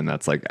and didn't. And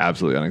that's like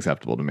absolutely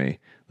unacceptable to me.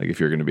 Like, if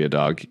you're going to be a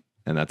dog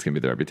and that's going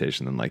to be the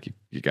reputation, then like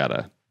you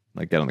gotta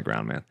like get on the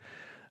ground,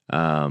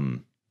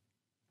 man.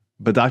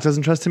 But Doc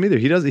doesn't trust him either.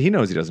 He knows he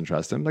doesn't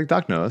trust him. Like,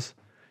 Doc knows.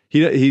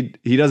 He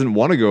doesn't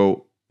want to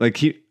go. Like,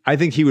 I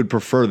think he would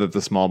prefer that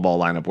the small ball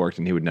lineup worked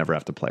and he would never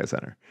have to play a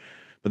center.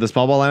 But the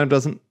small ball lineup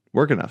doesn't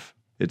work enough.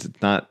 It's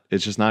not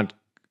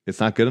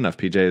good enough.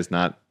 PJ is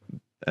not,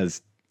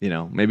 as, you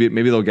know, maybe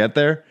they'll get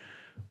there,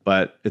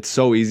 but it's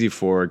so easy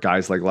for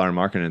guys like Lauren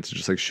Markkinen to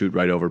just like shoot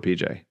right over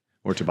PJ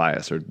or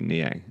Tobias or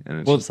Niang.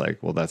 And it's just like,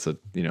 well, that's what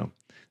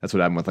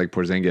happened with like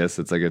Porzingis.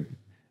 It's like an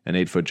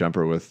 8-foot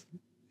jumper with,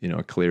 you know,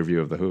 a clear view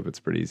of the hoop. It's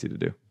pretty easy to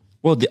do.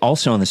 Well,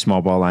 also in the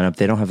small ball lineup,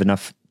 they don't have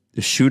enough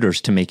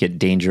shooters to make it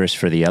dangerous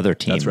for the other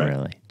team,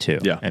 really, too.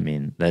 Yeah. I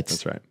mean,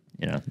 that's right.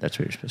 You know, that's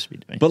what you're supposed to be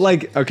doing. But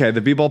like, okay,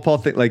 the B-ball Paul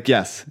thing, like,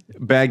 yes,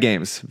 bad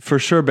games. For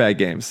sure, bad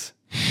games.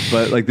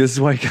 But like, this is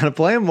why you gotta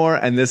play him more.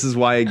 And this is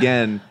why,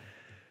 again,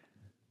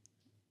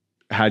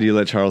 how do you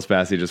let Charles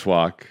Bassey just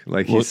walk?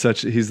 Like,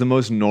 he's the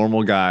most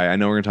normal guy. I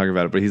know we're gonna talk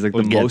about it, but he's like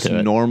the most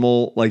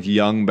normal, like,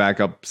 young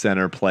backup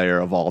center player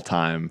of all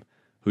time,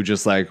 who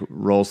just like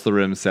rolls to the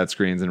rim, set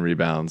screens and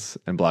rebounds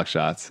and block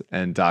shots.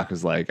 And Doc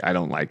is like, I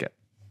don't like it.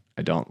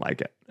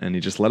 And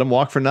he just let him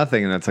walk for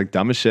nothing. And that's like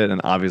dumb as shit. And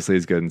obviously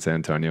he's good in San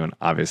Antonio. And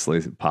obviously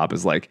Pop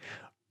is like,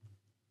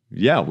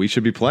 yeah, we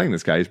should be playing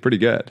this guy. He's pretty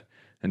good.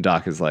 And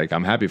Doc is like,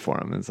 I'm happy for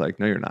him. And it's like,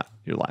 no, you're not.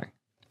 You're lying.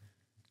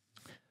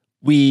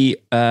 We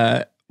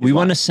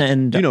want to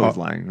send... You know he's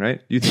lying,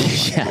 right? You think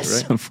he's lying,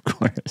 yes, right? Of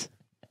course.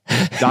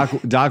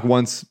 Doc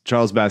wants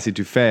Charles Bassey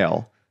to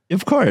fail.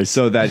 Of course.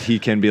 So that he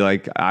can be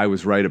like, I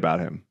was right about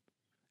him.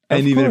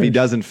 And even if he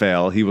doesn't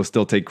fail, he will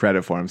still take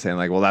credit for him, saying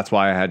like, well, that's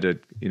why I had to,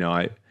 you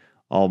know,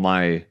 all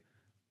my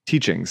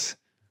teachings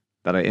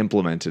that I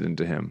implemented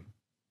into him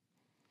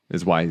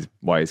is why he's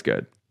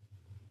good.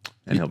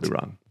 And he'll be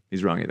wrong.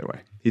 He's wrong either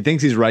way. He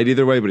thinks he's right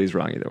either way, but he's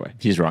wrong either way.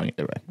 He's wrong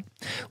either way.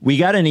 We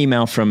got an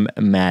email from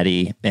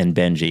Maddie and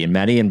Benji, and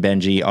Maddie and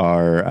Benji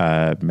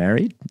are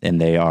married, and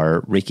they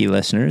are Ricky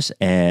listeners,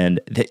 and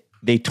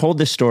they told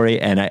this story,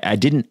 and I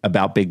didn't,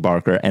 about Big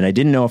Barker, and I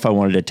didn't know if I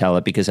wanted to tell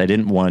it because I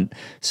didn't want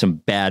some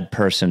bad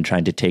person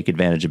trying to take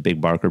advantage of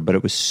Big Barker, but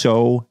it was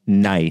so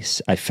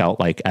nice, I felt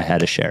like I had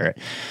to share it.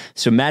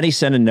 So Maddie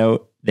sent a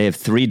note. They have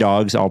 3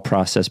 dogs, all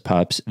processed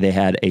pups. They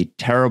had a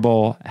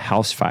terrible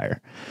house fire.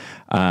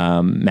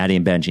 Maddie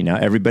and Benji. Now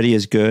everybody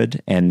is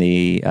good, and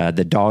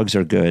the dogs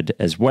are good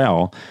as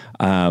well.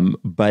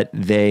 But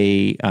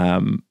Maddie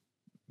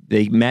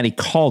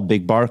called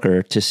Big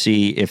Barker to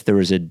see if there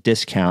was a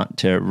discount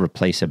to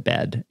replace a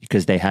bed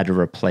because they had to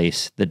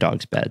replace the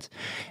dogs' beds.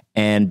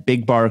 And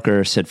Big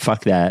Barker said,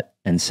 fuck that,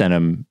 and sent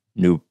him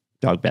new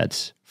dog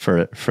beds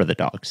for the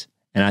dogs.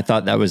 And I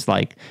thought that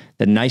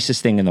the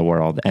nicest thing in the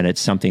world. And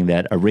it's something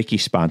that a Ricky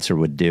sponsor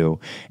would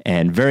do.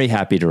 And very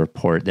happy to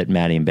report that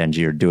Maddie and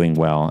Benji are doing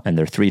well. And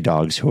their 3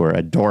 dogs, who are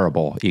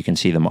adorable, you can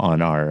see them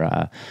on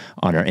our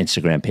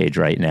Instagram page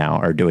right now,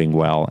 are doing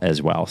well as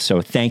well.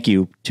 So thank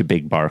you to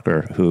Big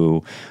Barker,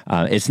 who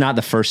it's not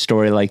the first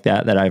story like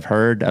that I've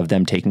heard of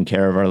them taking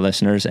care of our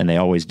listeners, and they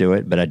always do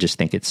it. But I just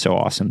think it's so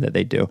awesome that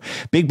they do.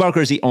 Big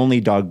Barker is the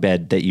only dog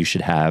bed that you should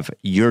have.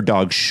 Your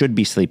dog should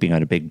be sleeping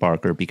on a Big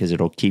Barker because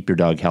it'll keep your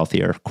dog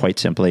healthier. Quite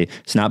simply,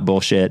 it's not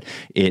bullshit.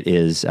 It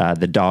is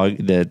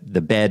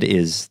the bed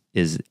is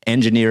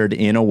engineered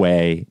in a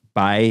way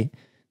by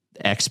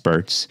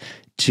experts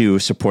to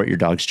support your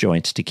dog's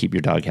joints to keep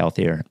your dog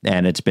healthier.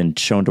 And it's been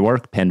shown to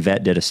work. Penn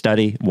Vet did a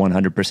study,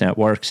 100%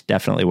 works,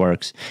 definitely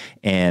works.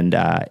 And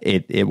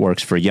it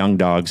works for young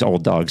dogs,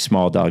 old dogs,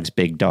 small dogs,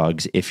 big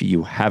dogs. If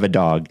you have a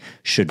dog,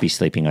 should be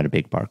sleeping on a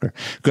Big Barker.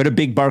 Go to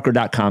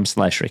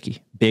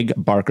bigbarker.com/Ricky.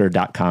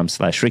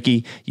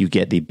 bigbarker.com/Ricky. You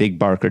get the Big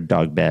Barker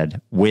dog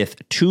bed with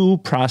 2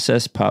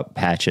 processed pup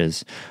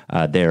patches.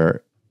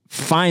 They're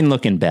fine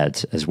looking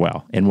beds as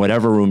well, in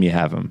whatever room you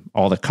have them.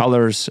 All the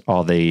colors,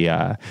 all the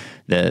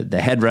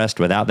headrest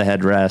without the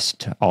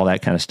headrest, all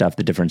that kind of stuff,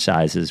 the different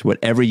sizes,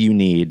 whatever you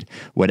need,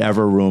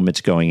 whatever room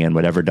it's going in,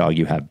 whatever dog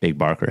you have, Big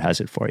Barker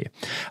has it for you.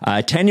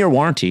 10-year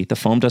warranty. The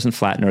foam doesn't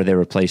flatten or they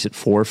replace it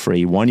for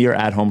free. 1-year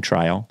at-home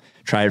trial.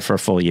 Try it for a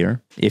full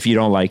year. If you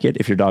don't like it,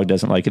 if your dog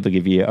doesn't like it, they'll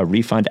give you a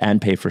refund and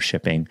pay for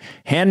shipping.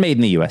 Handmade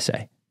in the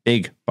USA.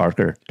 Big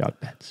Barker dog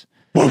beds.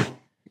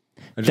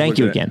 Thank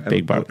you again,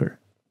 Big Barker.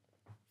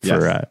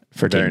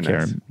 For taking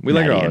care of We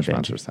like all our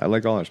sponsors. I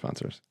like all our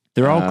sponsors.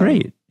 They're all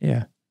great.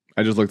 Yeah.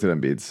 I just looked at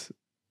Embiid's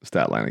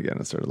stat line again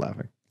and started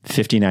laughing.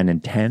 59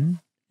 and 10?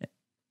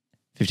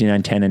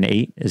 59, 10, and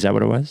 8? Is that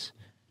what it was?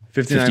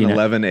 59,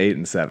 11, 8,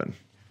 and 7.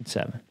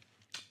 7.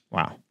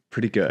 Wow.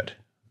 Pretty good.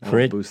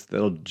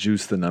 That'll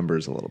juice the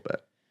numbers a little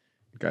bit.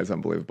 The guy's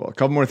unbelievable. A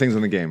couple more things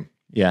in the game.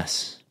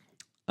 Yes.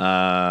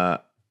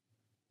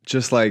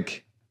 Just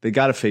like they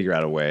got to figure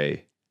out a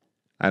way.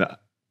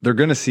 They're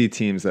going to see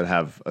teams that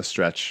have a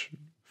stretch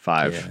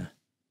 5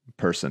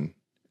 person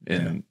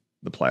in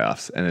the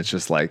playoffs. And it's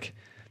just like,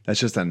 that's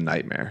just a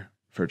nightmare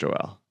for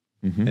Joel.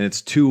 Mm-hmm. And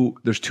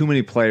there's too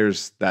many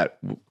players that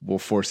will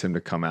force him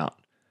to come out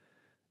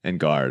and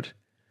guard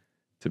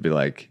to be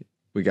like,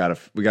 we gotta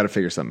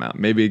figure something out.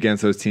 Maybe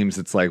against those teams,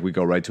 it's like we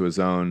go right to a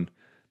zone,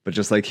 but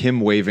just like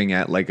him waving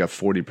at like a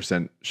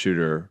 40%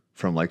 shooter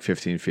from like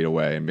 15 feet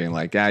away and being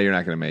like, you're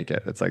not going to make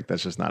it. It's like,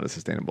 that's just not a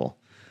sustainable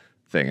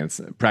thing.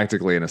 It's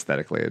practically and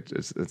aesthetically,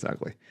 it's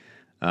ugly.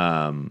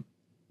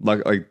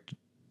 Like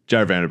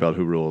Jared Vanderbilt,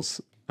 who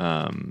rules,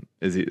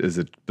 is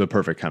the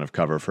perfect kind of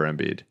cover for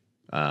Embiid.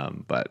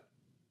 But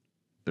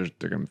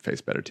they're going to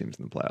face better teams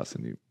in the playoffs,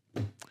 and you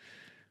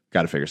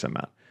got to figure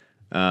something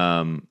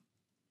out.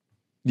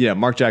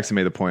 Mark Jackson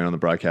made the point on the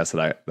broadcast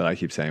that I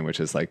keep saying, which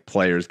is like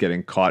players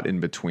getting caught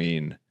in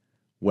between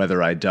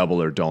whether I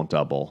double or don't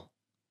double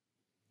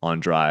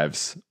on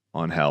drives,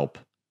 on help,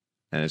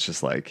 and it's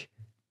just like,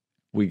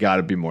 we got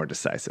to be more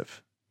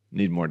decisive.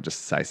 Need more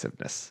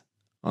decisiveness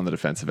on the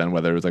defensive end,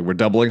 whether it was like we're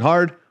doubling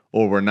hard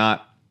or we're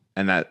not,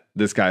 and that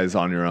this guy is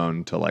on your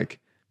own to like,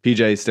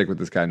 PJ, stick with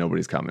this guy.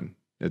 Nobody's coming.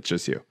 It's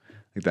just you.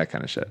 Like that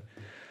kind of shit.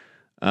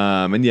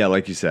 And yeah,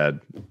 like you said,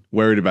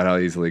 worried about how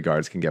easily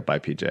guards can get by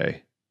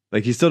PJ.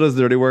 Like he still does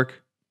the dirty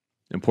work.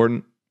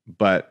 Important.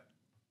 But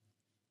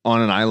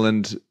on an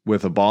island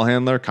with a ball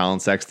handler,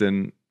 Colin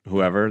Sexton,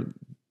 whoever,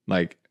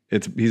 like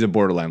he's a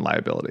borderline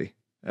liability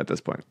at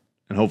this point.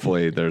 And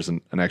hopefully there's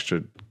an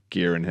extra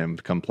gear in him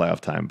come playoff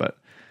time. But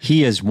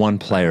he is one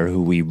player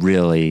who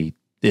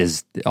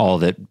is all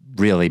that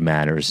really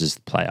matters is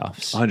the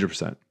playoffs.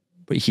 100%.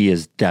 But he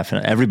is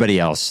definitely, everybody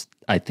else,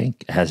 I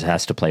think,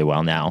 has to play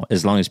well now.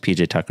 As long as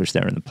PJ Tucker's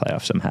there in the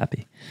playoffs, I'm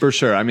happy. For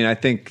sure. I mean, I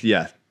think,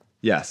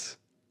 yes.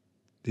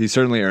 He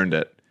certainly earned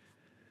it.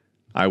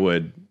 I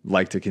would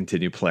like to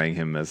continue playing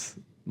him as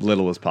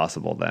little as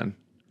possible then.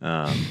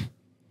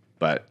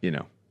 But,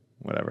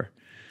 whatever.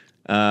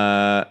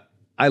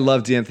 I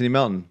love D'Anthony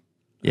Melton.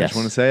 I just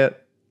want to say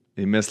it.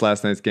 He missed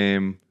last night's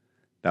game.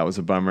 That was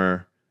a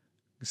bummer.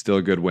 Still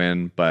a good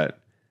win, but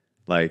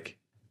like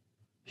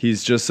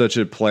he's just such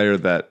a player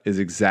that is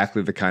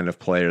exactly the kind of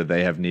player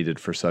they have needed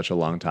for such a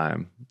long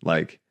time.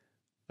 Like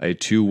a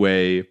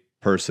two-way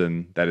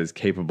person that is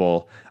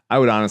capable. I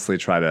would honestly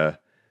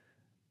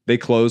they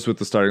closed with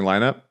the starting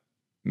lineup,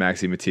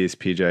 Maxey, Matisse,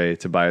 PJ,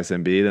 Tobias,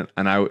 Embiid.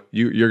 And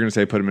you're going to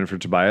say put him in for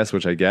Tobias,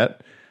 which I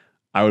get.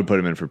 I would put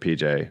him in for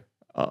PJ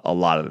a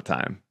lot of the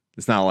time.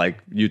 It's not like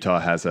Utah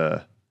has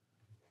a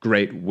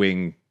great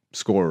wing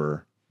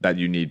scorer that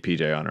you need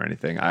PJ on or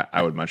anything.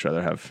 I would much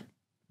rather have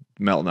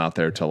Melton out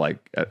there to like,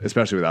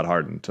 especially without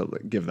Harden, to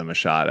like give them a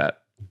shot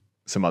at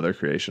some other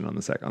creation on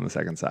the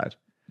second side.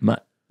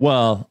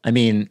 Well, I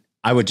mean,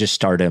 I would just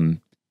start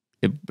him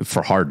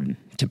for Harden,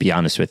 to be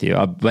honest with you.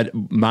 But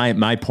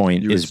my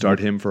point is start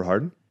him for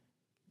Harden.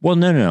 Well,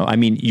 no. I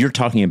mean, you're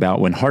talking about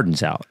when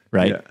Harden's out,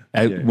 right?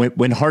 Yeah.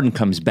 When Harden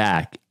comes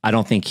back, I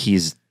don't think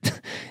he's.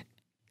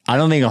 I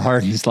don't think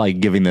Harden's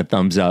like giving the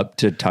thumbs up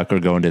to Tucker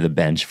going to the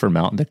bench for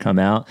Melton to come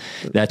out.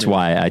 That's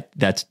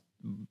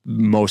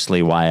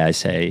mostly why I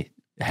say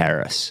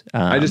Harris.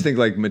 I just think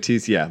like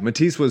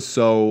Matisse was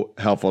so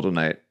helpful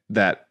tonight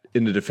that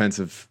in the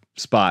defensive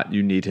spot,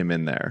 you need him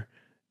in there.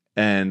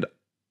 And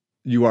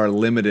you are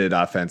limited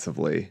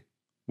offensively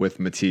with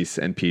Matisse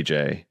and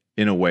PJ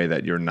in a way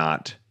that you're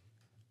not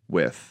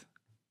with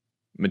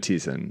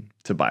Matisse and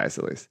Tobias,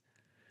 at least.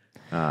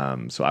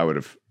 So I would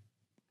have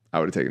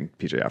taken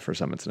PJ out for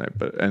Summit tonight,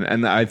 but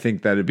and I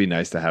think that it'd be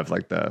nice to have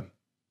like the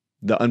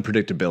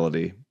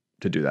unpredictability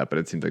to do that. But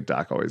it seems like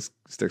Doc always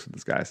sticks with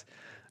his guys.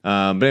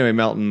 But anyway,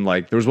 Melton,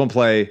 like there was one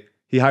play,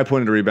 he high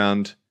pointed a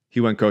rebound, he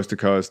went coast to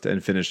coast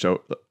and finished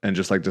and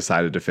just like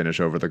decided to finish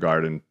over the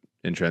guard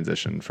in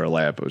transition for a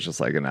layup. It was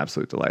just like an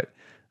absolute delight.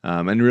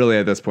 And really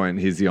at this point,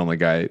 he's the only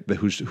guy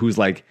who's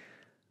like,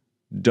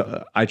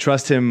 I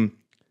trust him.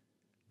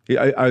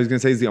 I was going to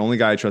say he's the only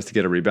guy I trust to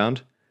get a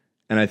rebound.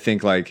 And I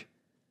think like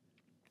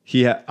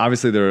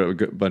obviously there are a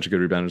bunch of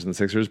good rebounders in the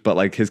Sixers, but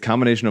like his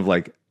combination of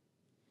like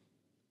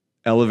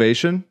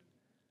elevation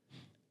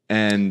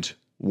and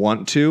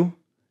want to,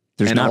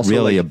 there's not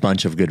really a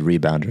bunch of good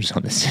rebounders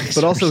on the Sixers.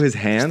 But also his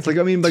hands. Like,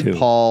 I mean, like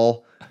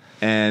Paul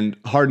and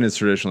Harden is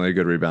traditionally a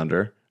good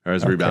rebounder, or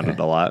has rebounded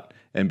a lot.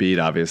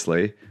 Embiid,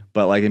 obviously.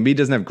 But like Embiid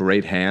doesn't have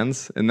great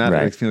hands in that.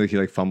 Right. I feel like he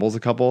like fumbles a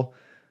couple.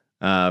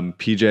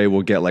 PJ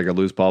will get like a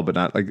loose ball, but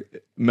not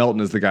like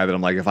Melton is the guy that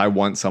I'm like, if I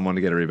want someone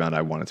to get a rebound,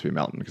 I want it to be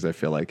Melton because I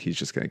feel like he's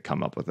just going to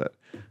come up with it.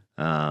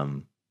 I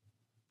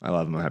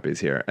love him. I'm happy he's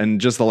here. And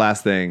just the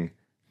last thing,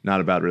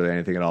 not about really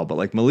anything at all, but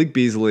like Malik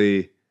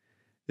Beasley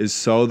is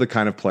so the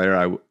kind of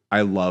player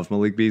I love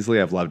Malik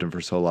Beasley. I've loved him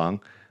for so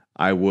long.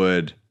 I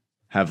would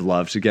have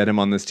loved to get him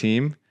on this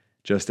team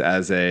just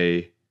as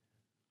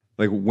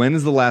like, when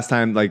is the last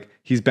time, like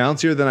he's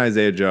bouncier than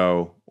Isaiah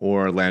Joe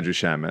or Landry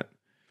Shamet,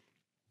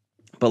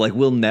 but like we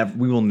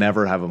will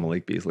never have a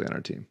Malik Beasley on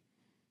our team.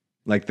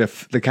 Like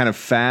the kind of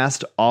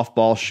fast off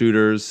ball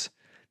shooters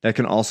that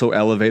can also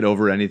elevate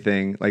over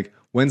anything. Like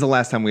when's the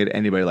last time we had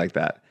anybody like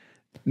that?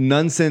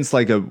 None since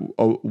like a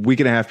week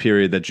and a half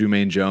period that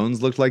Jumaine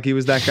Jones looked like he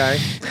was that guy.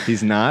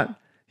 He's not.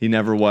 He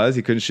never was.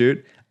 He couldn't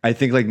shoot. I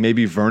think like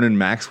maybe Vernon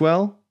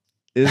Maxwell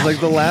is like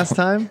the last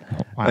time.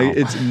 Wow. Like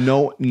it's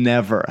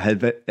never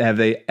have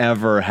they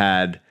ever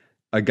had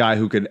a guy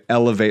who could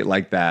elevate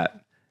like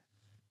that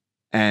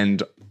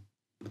and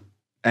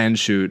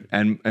shoot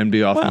and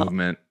be off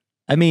movement.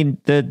 I mean,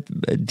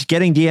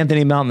 getting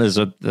DeAnthony Melton is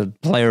a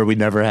player we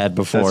never had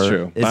before. That's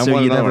true. So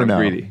you never know.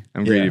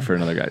 I'm greedy for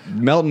another guy.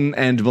 Melton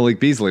and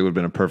Malik Beasley would have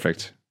been a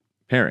perfect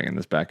pairing in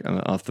this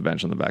off the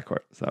bench on the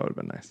backcourt. So that would have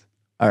been nice.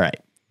 All right.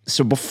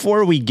 So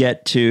before we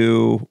get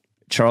to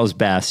Charles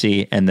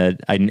Bassey and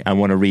I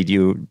want to read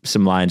you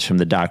some lines from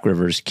the Doc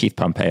Rivers Keith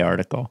Pompey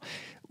article.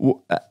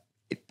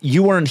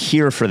 You weren't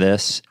here for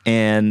this,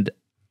 and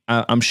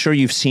I'm sure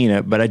you've seen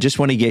it, but I just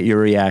want to get your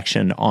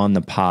reaction on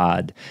the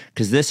pod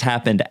because this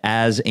happened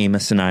as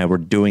Amos and I were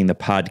doing the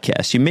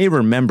podcast. You may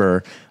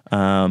remember,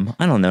 I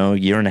don't know, a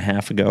year and a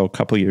half ago, a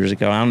couple years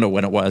ago, I don't know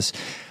when it was,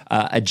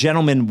 a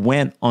gentleman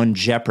went on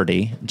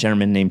Jeopardy, a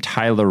gentleman named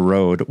Tyler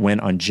Rode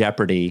went on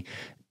Jeopardy,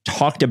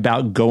 talked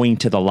about going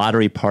to the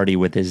lottery party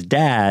with his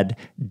dad,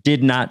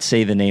 did not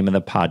say the name of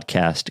the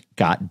podcast,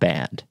 got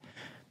banned.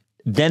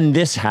 Then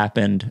this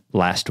happened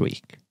last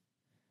week.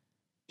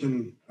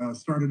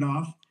 Started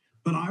off.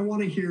 But I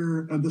want to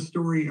hear the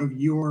story of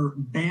your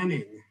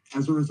banning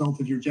as a result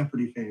of your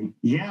Jeopardy fame.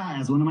 Yeah,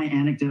 as one of my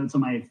anecdotes on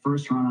my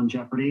first run on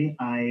Jeopardy,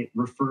 I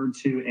referred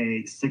to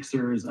a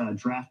Sixers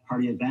draft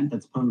party event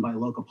that's put on by a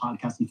local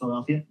podcast in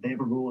Philadelphia. They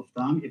have a rule of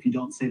thumb. If you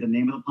don't say the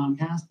name of the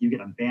podcast, you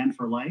get a ban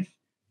for life.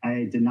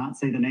 I did not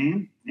say the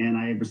name, and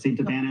I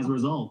received a ban as a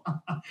result.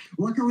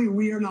 Luckily,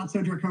 we are not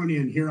so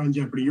draconian here on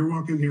Jeopardy. You're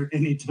welcome here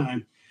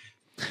anytime.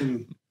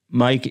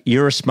 Mike,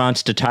 your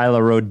response to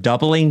Tyler Rode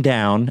doubling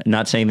down,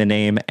 not saying the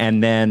name,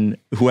 and then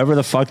whoever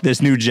the fuck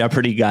this new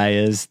Jeopardy guy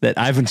is that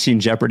I haven't seen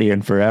Jeopardy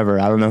in forever.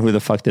 I don't know who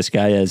the fuck this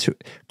guy is,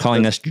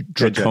 calling us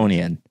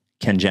draconian.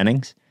 Ken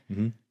Jennings?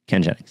 Mm-hmm.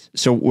 Ken Jennings.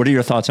 So what are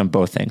your thoughts on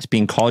both things?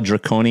 Being called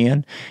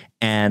draconian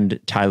and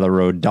Tyler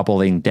Rode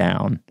doubling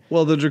down.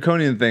 Well, the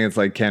draconian thing, it's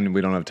like, Ken,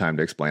 we don't have time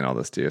to explain all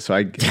this to you. So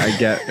I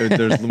get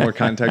there's more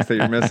context that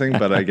you're missing,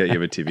 but I get you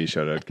have a TV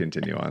show to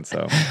continue on.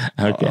 So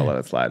okay. I'll let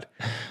it slide.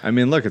 I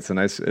mean, look, it's a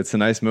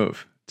nice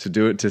move to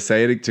do it,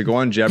 to go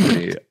on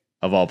Jeopardy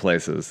of all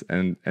places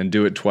and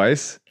do it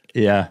twice.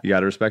 Yeah. You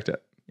got to respect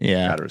it.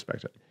 Yeah. You got to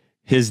respect it.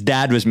 His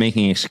dad was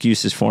making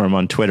excuses for him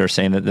on Twitter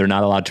saying that they're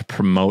not allowed to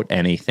promote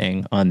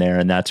anything on there.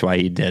 And that's why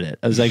he did it.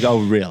 I was like, oh,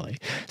 really?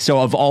 So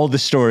of all the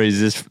stories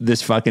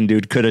this fucking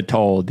dude could have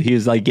told, he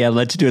was like, yeah,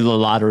 let's do the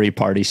lottery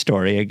party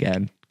story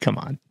again. Come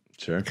on.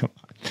 Sure. Come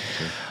on.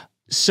 Sure.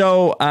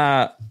 So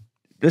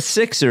the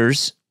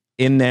Sixers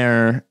in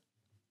their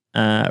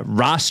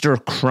roster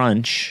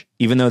crunch,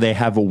 even though they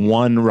have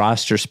one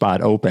roster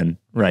spot open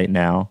right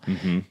now,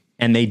 mm-hmm.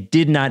 and they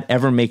did not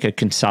ever make a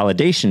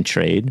consolidation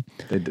trade.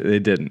 They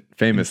didn't,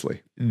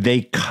 famously.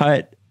 They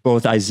cut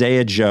both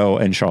Isaiah Joe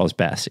and Charles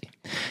Bassey.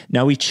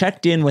 Now, we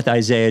checked in with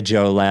Isaiah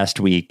Joe last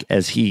week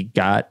as he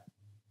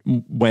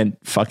went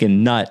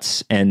fucking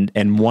nuts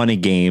and won a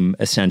game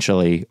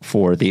essentially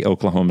for the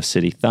Oklahoma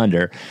City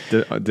Thunder.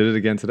 Did it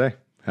again today.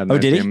 Had a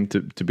nice did he? game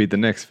to beat the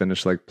Knicks,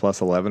 finished like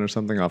plus 11 or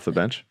something off the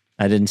bench.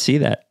 I didn't see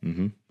that.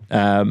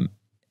 And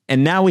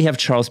now we have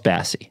Charles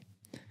Bassey,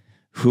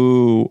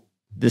 who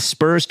the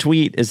Spurs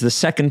tweet is the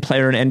second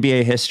player in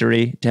NBA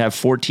history to have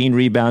 14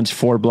 rebounds,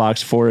 4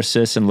 blocks, 4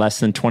 assists in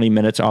less than 20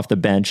 minutes off the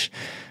bench.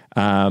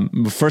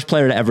 First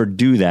player to ever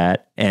do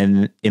that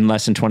and in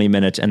less than 20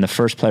 minutes, and the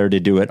first player to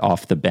do it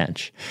off the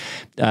bench.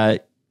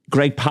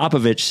 Greg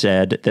Popovich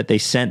said that they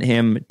sent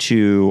him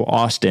to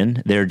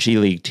Austin, their G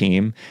League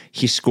team.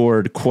 He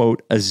scored,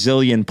 quote, a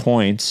zillion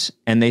points,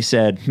 and they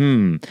said,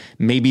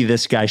 maybe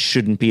this guy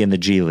shouldn't be in the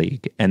G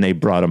League, and they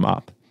brought him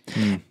up.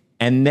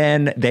 And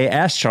then they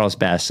asked Charles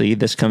Bassey,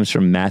 this comes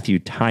from Matthew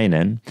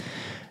Tynan,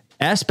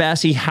 asked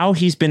Bassey how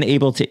he's been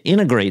able to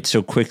integrate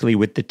so quickly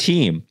with the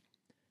team.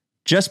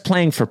 Just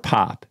playing for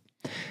Pop.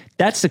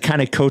 That's the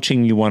kind of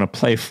coaching you want to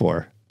play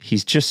for.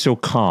 He's just so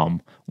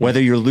calm.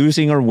 Whether you're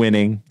losing or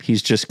winning,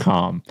 he's just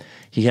calm.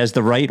 He has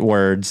the right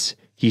words.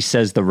 He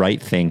says the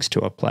right things to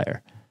a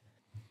player.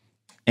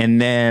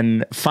 And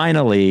then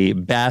finally,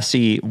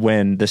 Bassey,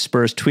 when the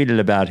Spurs tweeted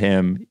about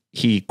him,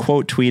 he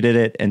quote tweeted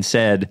it and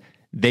said,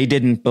 "They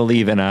didn't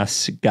believe in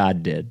us.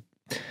 God did."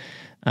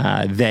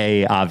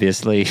 They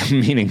obviously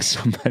meaning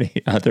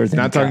somebody other than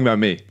Not talking about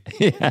me.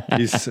 Yeah.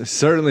 He's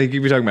certainly, he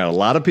could be talking about a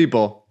lot of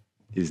people.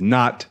 He's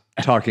not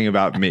talking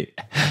about me.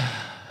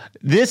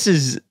 This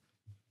is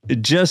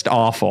just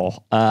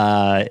awful.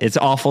 It's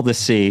awful to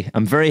see.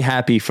 I'm very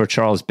happy for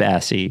Charles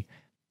Bassey.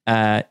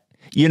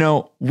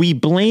 We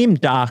blame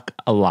Doc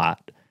a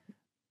lot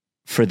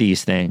for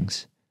these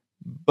things,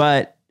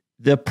 but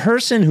the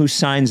person who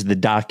signs the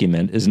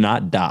document is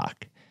not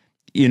Doc.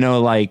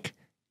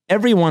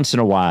 Every once in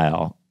a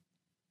while,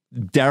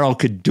 Daryl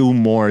could do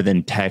more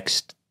than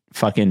text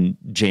fucking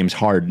James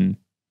Harden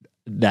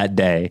that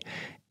day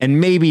and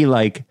maybe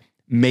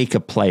make a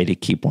play to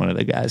keep one of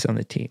the guys on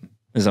the team,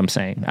 as I'm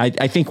saying.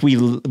 I think we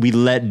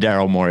let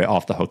Daryl Morey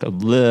off the hook a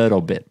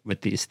little bit with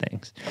these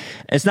things.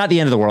 It's not the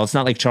end of the world. It's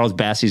not like Charles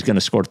Bassey's going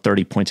to score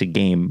 30 points a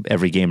game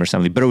every game or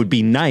something, but it would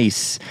be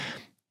nice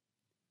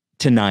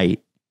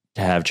tonight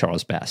to have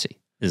Charles Bassey,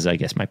 is I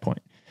guess my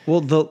point.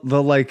 Well,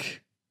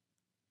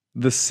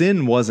 the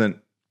sin wasn't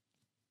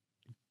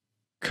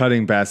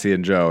cutting Bassey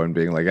and Joe and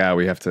being like,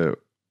 we have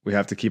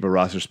to keep a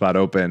roster spot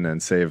open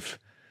and save,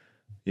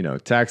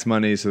 tax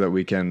money so that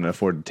we can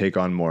afford to take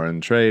on more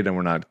in trade and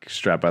we're not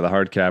strapped by the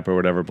hard cap or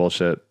whatever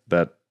bullshit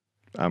that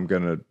I'm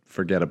going to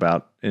forget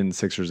about in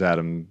Sixers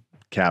Adam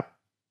cap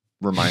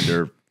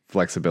reminder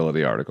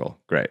flexibility article.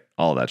 Great.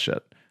 All that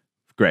shit.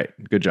 Great.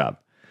 Good job.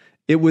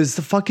 It was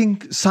the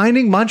fucking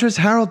signing Montrezl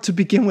Harrell to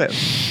begin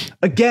with.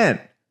 Again.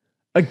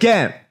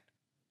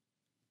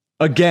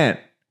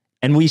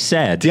 And we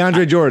said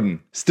DeAndre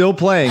Jordan still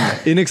playing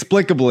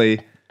inexplicably.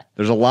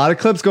 There's a lot of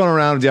clips going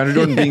around of DeAndre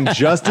Jordan being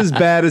just as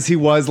bad as he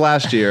was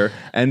last year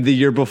and the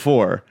year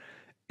before.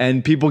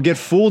 And people get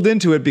fooled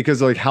into it because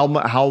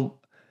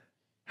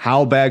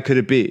how bad could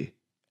it be?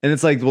 And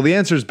it's like, well, the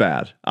answer is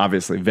bad,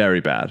 obviously,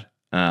 very bad.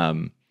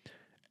 And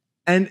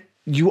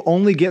you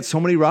only get so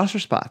many roster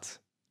spots.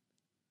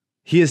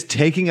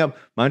 Montrezl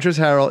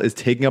Harrell is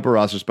taking up a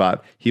roster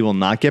spot. He will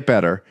not get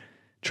better.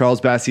 Charles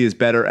Bassey is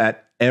better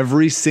at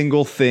every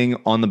single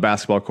thing on the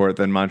basketball court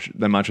than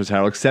Montrezl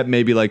Harrell, except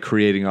maybe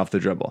creating off the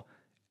dribble.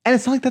 And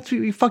it's not like that's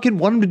what you fucking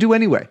want him to do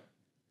anyway.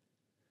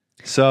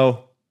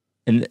 So,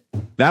 and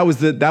that was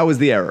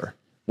the error.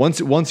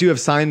 Once you have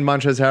signed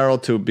Montrezl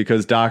Harrell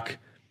because Doc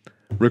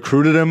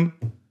recruited him,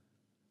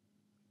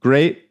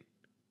 great.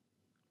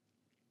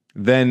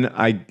 Then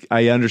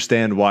I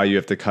understand why you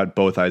have to cut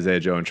both Isaiah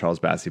Joe and Charles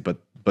Bassey,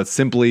 but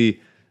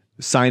simply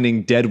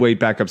signing deadweight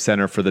backup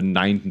center for the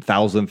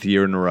 9,000th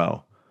year in a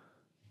row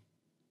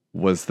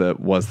was the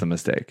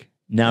mistake.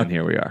 Now, and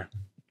here we are.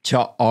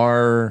 To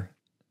our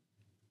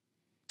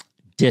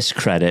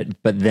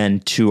discredit, but then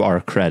to our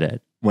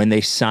credit, when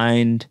they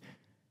signed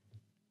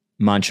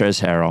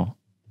Montrezl Harrell,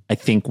 I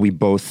think we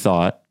both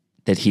thought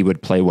that he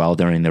would play well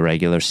during the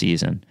regular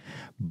season,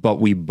 but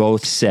we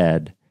both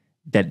said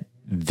that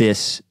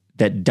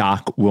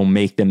Doc will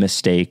make the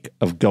mistake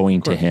of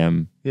going to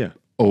him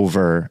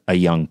over a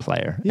young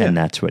player. Yeah. And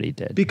that's what he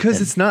did.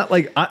 Because it's not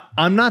like,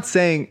 I'm not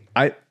saying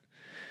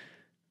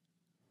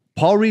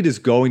Paul Reed is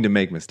going to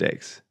make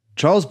mistakes.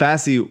 Charles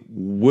Bassey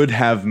would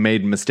have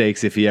made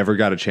mistakes if he ever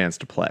got a chance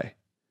to play.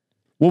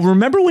 Well,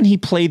 remember when he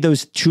played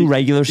those two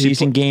regular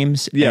season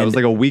games? Yeah, it was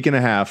like a week and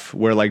a half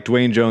where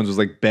Dwayne Jones was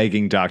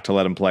begging Doc to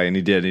let him play, and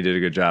he did a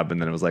good job. And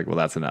then it was well,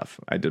 that's enough.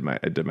 I did my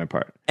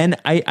part. And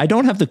I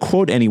don't have the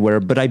quote anywhere,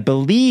 but I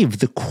believe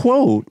the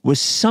quote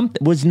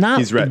was not.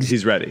 He's ready.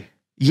 He's ready.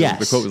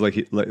 Yes.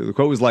 The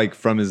quote was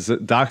from his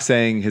Doc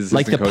saying his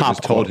assistant coaches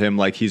told him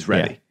he's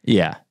ready.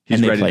 Yeah.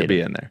 He's ready to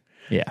be in there.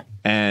 Yeah.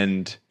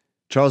 And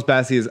Charles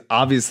Bassey is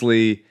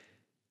obviously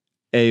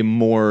a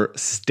more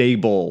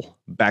stable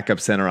backup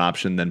center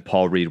option than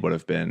Paul Reed would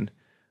have been.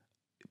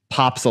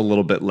 pops a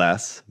little bit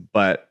less,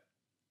 but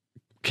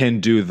can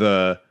do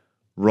the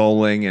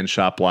rolling and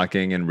shot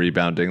blocking and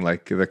rebounding,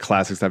 like the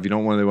classic stuff. You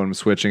don't really want him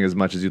switching as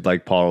much as you'd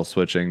like Paul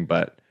switching,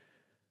 but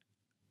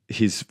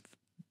he's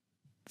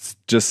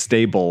just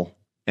stable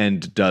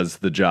and does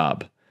the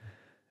job.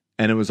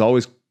 And it was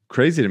always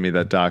crazy to me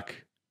that Doc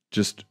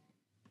just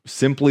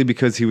simply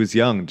because he was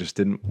young just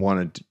didn't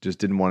want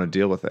to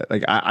deal with it.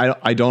 Like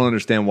I don't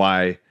understand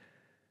why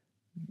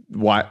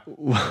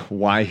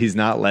he's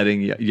not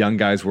letting young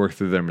guys work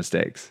through their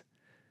mistakes.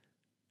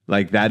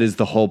 Like that is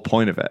the whole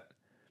point of it.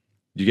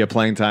 You get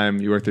playing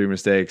time, you work through your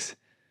mistakes.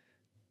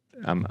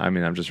 I'm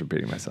just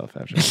repeating myself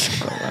after.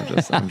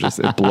 I'm just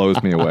it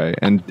blows me away.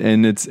 And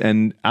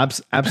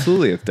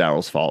absolutely it's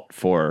Daryl's fault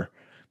for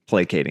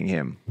placating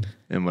him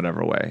in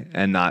whatever way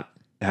and not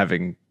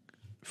having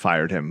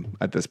fired him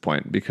at this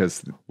point,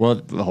 because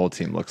the whole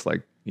team looks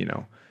like,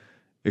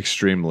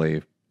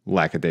 extremely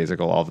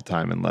lackadaisical all the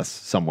time unless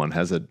someone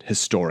has a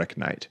historic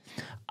night.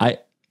 I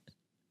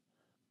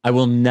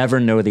will never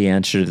know the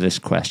answer to this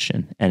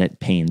question, and it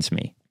pains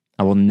me.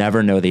 I will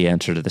never know the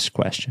answer to this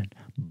question,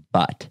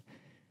 but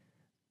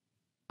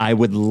I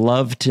would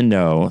love to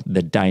know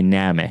the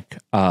dynamic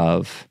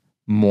of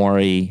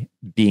Morey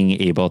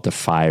being able to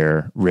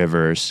fire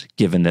Rivers,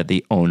 given that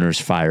the owners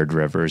fired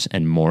Rivers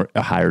and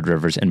hired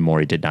Rivers, and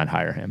Morey did not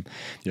hire him.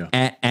 Yeah,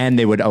 and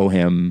they would owe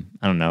him,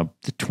 I don't know,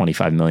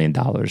 $25 million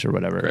or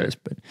whatever it is.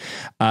 But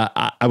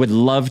I would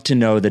love to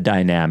know the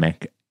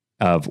dynamic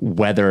of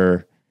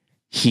whether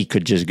he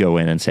could just go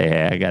in and say,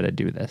 "Hey, I got to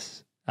do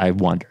this." I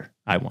wonder.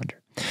 I mean,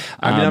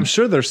 I'm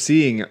sure they're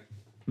seeing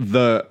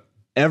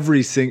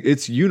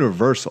it's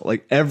universal.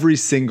 Like every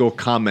single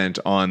comment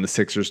on the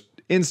Sixers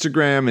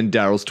Instagram and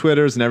Daryl's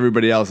Twitters and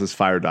everybody else is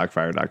fire Doc.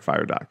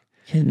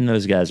 And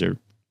those guys are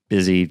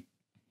busy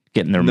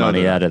getting their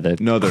money out of the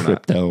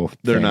crypto.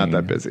 They're not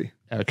that busy.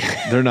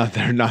 Okay. They're not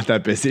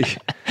that busy.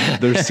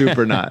 They're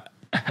super not.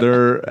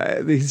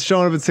 He's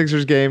showing up at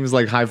Sixers games,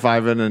 like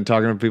high-fiving and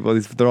talking to people.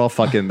 They're all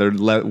fucking, they're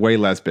way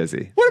less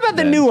busy. What about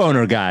the new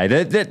owner guy?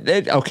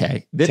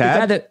 Okay.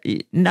 Tad?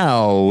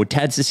 No,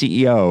 Tad's the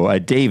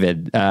CEO.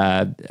 David.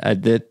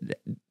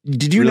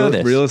 Did you know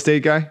this? Real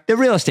estate guy? The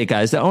real estate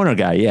guy is the owner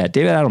guy. Yeah,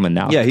 David Edelman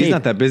now. Yeah, he's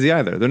not that busy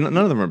either. None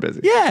of them are busy.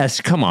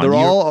 Yes, come on.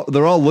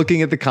 They're all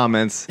looking at the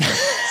comments,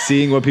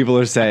 seeing what people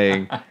are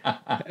saying,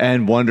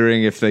 and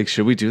wondering if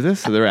should we do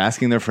this? So they're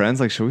asking their friends,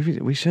 like,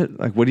 we should,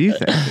 like, what do you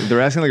think? They're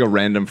asking like a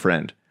random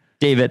friend.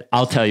 David,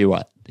 I'll tell you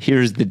what.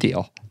 Here's the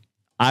deal.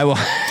 I will.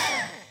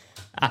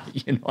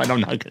 I'm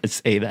not going to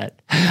say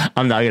that.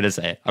 I'm not going to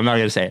say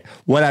it.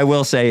 What I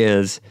will say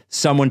is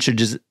someone should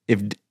just,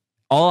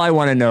 all I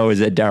want to know is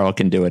that Daryl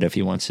can do it if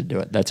he wants to do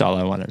it. That's all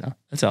I want to know.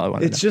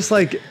 It's just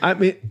like, I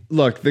mean,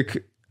 look,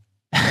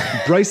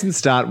 Bryson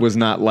Stott was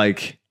not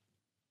like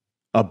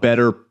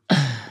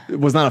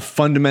was not a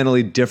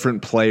fundamentally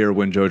different player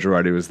when Joe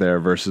Girardi was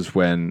there versus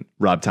when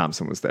Rob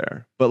Thompson was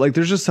there. But like,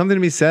 there's just something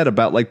to be said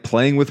about like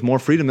playing with more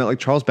freedom that like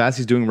Charles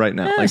Bassey's doing right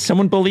now. Like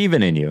someone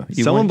believing in you.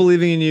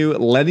 Believing in you,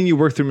 letting you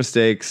work through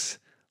mistakes,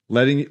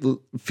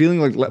 feeling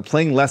like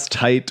playing less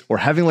tight, or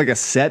having like a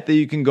set that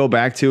you can go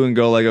back to and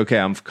go like, okay,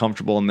 I'm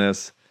comfortable in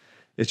this.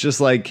 It's just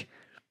like,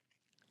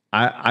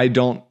 I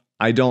don't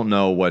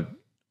know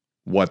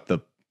what the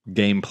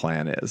game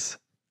plan is.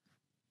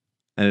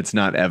 And it's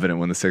not evident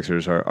when the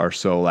Sixers are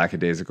so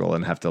lackadaisical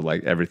and have to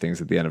like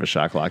everything's at the end of a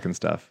shot clock and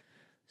stuff.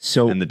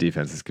 And the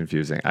defense is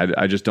confusing.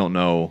 I just don't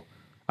know.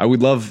 I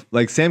would love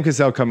like Sam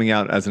Cassell coming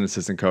out as an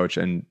assistant coach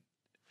and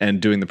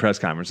doing the press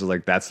conferences.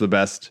 Like that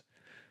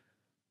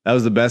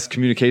was the best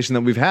communication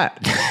that we've had.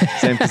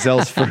 Sam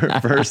Cassell's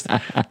first,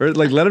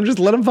 like let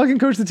him fucking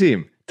coach the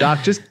team.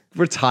 Doc, just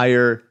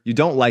retire. You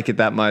don't like it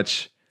that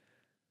much.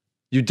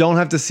 You don't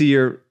have to see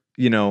your,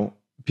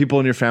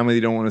 people in your family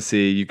you don't want to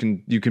see. You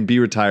can be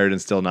retired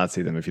and still not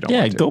see them if you don't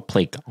want to. Go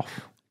play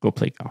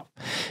golf.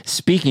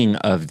 Speaking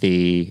of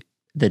the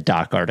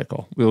Doc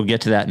article, we will get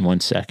to that in 1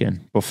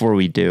 second. Before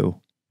we do,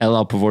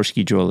 LL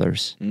Pavorsky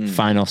Jewelers,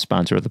 final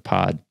sponsor of the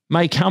pod.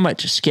 Mike, how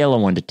much, scale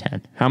of 1 to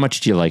 10, how much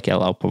do you like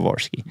LL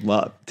Pavorsky?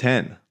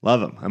 10.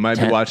 Love him. I might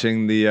 10. Be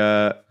watching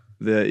the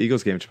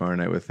Eagles game tomorrow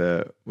night with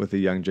a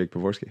young Jake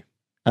Pavorsky.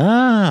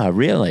 Ah,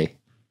 really?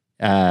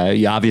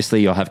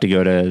 Obviously, you'll have to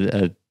go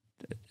to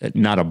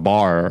not a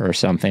bar or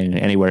something,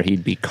 anywhere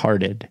he'd be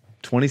carded.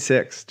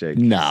 26, Jake.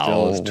 No.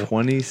 Still is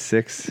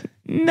 26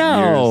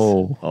 years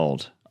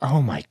old.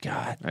 Oh, my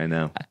God. I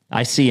know.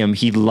 I see him.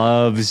 He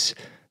loves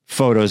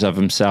photos of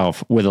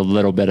himself with a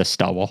little bit of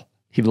stubble.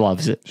 He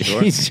loves it.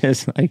 Sure. He's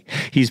just like,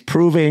 he's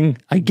proving,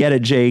 I get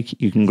it, Jake.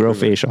 You can grow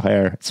facial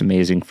hair. It's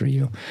amazing for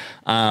you.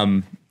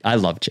 I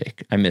love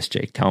Jake. I miss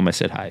Jake. Tell him I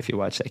said hi if you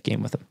watch that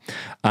game with him.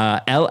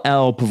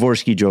 LL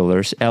Pavorsky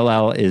Jewelers.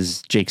 LL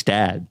is Jake's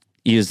dad.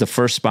 He is the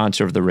first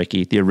sponsor of the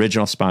Ricky, the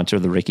original sponsor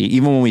of the Ricky.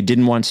 Even when we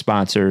didn't want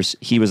sponsors,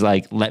 he was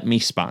like, let me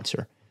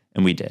sponsor.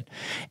 And we did.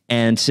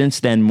 And since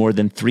then, more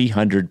than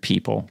 300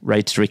 people,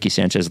 Rights to Ricky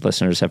Sanchez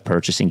listeners, have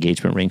purchased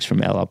engagement rings from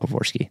LL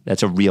Pavorsky.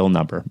 That's a real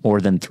number, more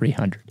than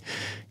 300.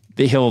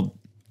 He'll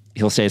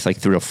say it's like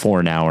 3 or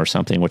 4 now or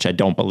something, which I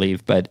don't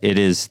believe, but it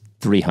is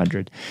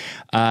 300.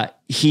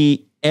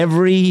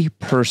 Every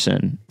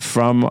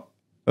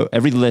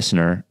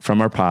listener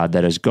from our pod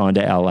that has gone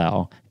to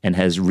LL and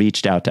has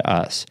reached out to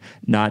us,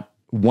 not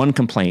one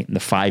complaint in the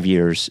 5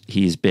 years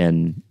he's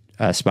been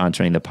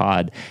sponsoring the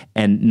pod,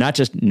 and not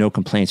just no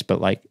complaints,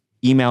 but like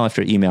email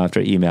after email after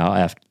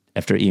email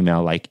after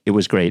email, like it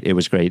was great, it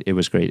was great, it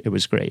was great, it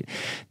was great.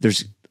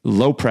 There's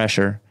low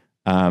pressure,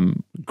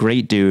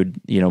 great dude.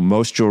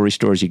 Most jewelry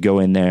stores, you go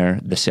in there,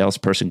 the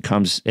salesperson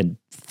comes and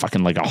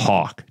fucking like a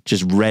hawk,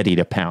 just ready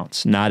to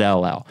pounce. Not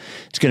LL.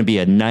 It's going to be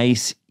a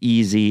nice,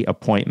 easy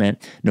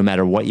appointment. No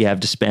matter what you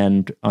have to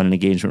spend on an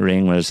engagement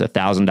ring, whether it's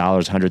 $1,000,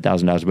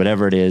 $100,000,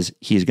 whatever it is,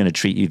 he's going to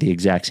treat you the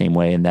exact same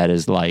way, and that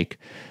is like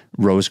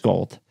rose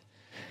gold.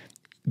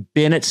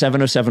 Been at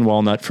 707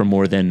 Walnut for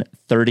more than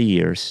 30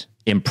 years.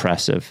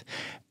 Impressive.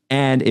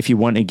 And if you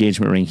want an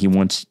engagement ring, he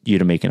wants you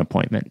to make an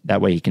appointment.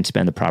 That way he can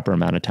spend the proper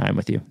amount of time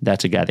with you.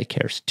 That's a guy that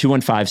cares.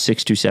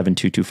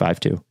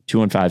 215-627-2252.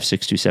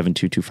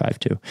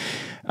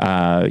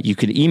 215-627-2252. You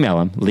could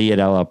email him,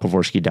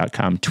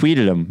 lee@llpavorsky.com. Tweet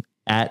at him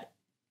at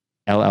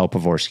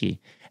 @LLPavorsky.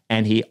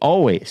 And he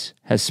always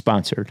has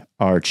sponsored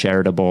our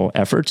charitable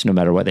efforts, no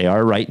matter what they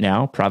are. Right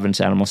now,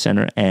 Providence Animal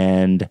Center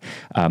and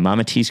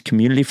Mama T's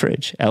Community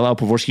Fridge, LL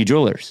Pavorsky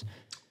Jewelers.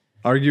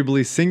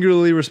 Arguably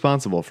singularly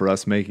responsible for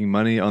us making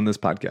money on this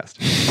podcast.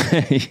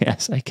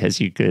 Yes, I guess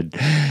you could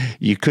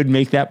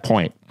make that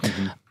point.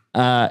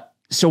 Mm-hmm.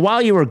 So while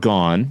you were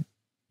gone.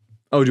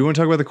 Oh, do you want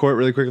to talk about the court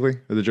really quickly,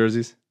 or the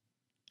jerseys?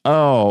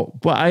 Oh,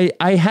 well, I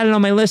had it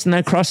on my list and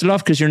I crossed it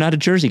off because you're not a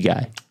jersey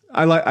guy.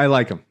 I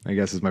like them, I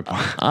guess is my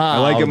point. I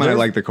like them and I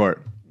like the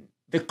court.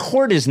 The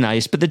court is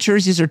nice, but the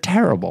jerseys are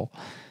terrible.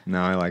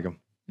 No, I like them.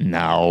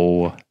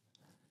 No.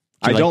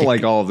 I don't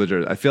like all of the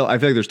jerseys. I feel like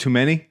there's too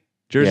many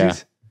jerseys.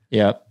 Yeah.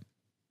 Yep.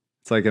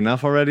 It's like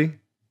enough already,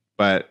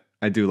 but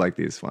I do like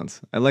these ones.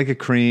 I like a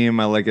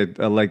cream. I like a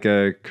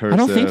cursive. I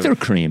don't think they're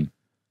cream.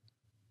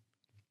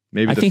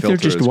 Maybe I think they're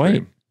just white.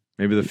 Cream.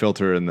 Maybe the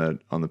filter on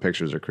the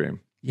pictures are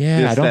cream.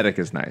 Yeah, the aesthetic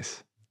is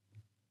nice.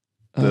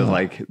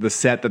 The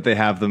set that they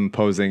have them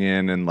posing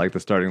in, and like the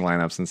starting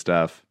lineups and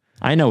stuff.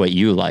 I know what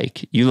you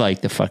like. You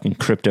like the fucking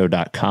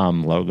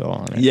crypto.com logo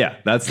on it. Yeah,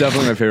 that's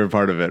definitely my favorite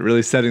part of it.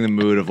 Really setting the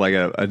mood of like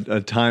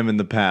a time in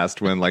the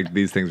past when like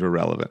these things were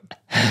relevant.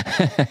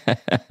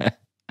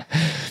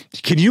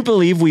 Can you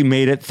believe we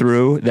made it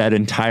through that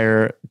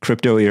entire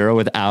crypto era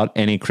without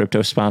any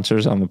crypto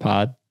sponsors on the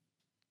pod?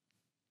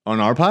 On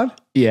our pod?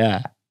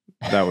 Yeah.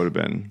 That would have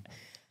been...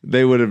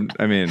 They would have.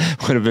 I mean,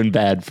 would have been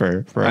bad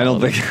for. I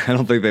don't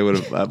think they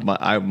would have.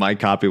 My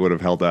copy would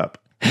have held up.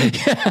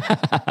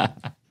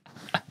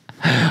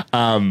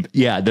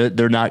 Yeah,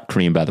 they're not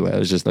cream, by the way. I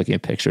was just looking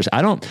at pictures.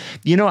 I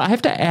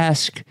have to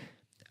ask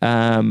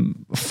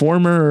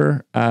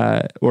former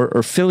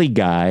or Philly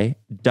guy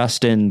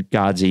Dustin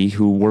Godsey,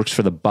 who works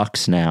for the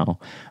Bucks now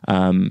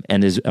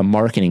and is a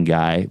marketing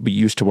guy, but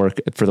used to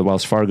work for the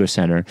Wells Fargo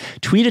Center,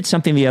 tweeted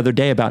something the other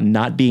day about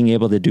not being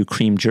able to do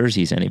cream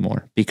jerseys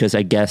anymore because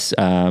I guess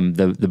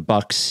the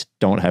Bucks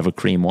don't have a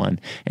cream one,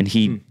 and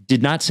he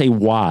did not say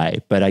why,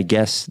 but I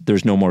guess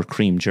there's no more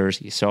cream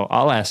jerseys. So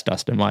I'll ask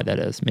Dustin why that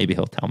is. Maybe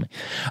he'll tell me.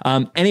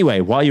 Anyway,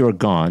 while you were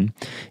gone,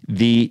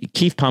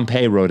 Keith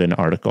Pompey wrote an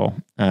article,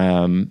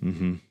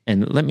 and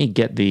let me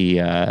get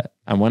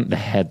I want the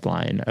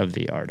headline of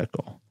the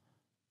article.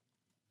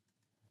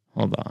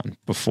 Hold on,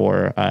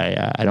 before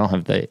I don't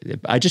have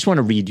I just want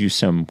to read you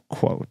some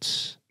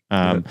quotes.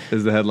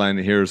 Is the headline?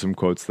 Here are some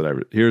quotes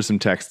here are some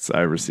texts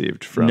I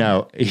received from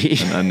an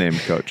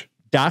unnamed coach.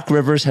 Doc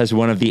Rivers has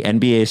one of the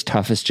NBA's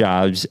toughest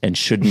jobs and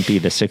shouldn't be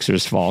the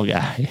Sixers fall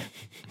guy.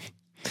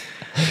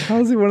 How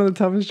is he one of the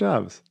toughest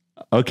jobs?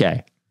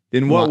 Okay.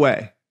 In what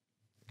way?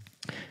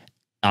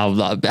 How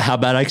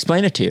about I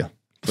explain it to you?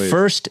 Please.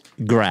 First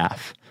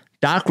graph.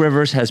 Doc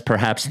Rivers has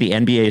perhaps the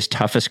NBA's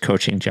toughest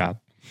coaching job.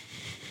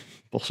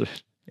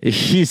 Bullshit.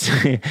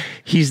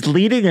 He's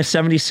leading a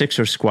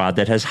 76er squad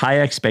that has high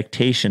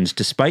expectations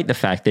despite the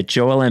fact that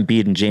Joel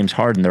Embiid and James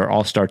Harden, their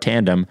all-star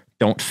tandem,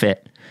 don't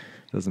fit.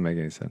 Doesn't make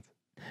any sense.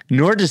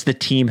 Nor does the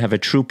team have a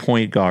true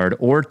point guard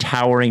or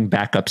towering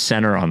backup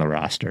center on the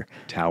roster.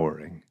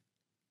 Towering.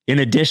 In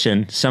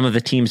addition, some of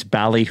the team's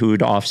ballyhooed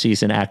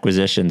offseason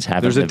acquisitions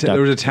haven't lived up.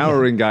 There was a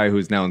towering guy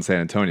who's now in San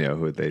Antonio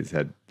who they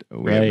said,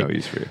 we have no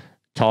use for you.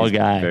 Tall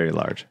guy. Very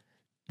large.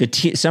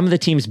 Some of the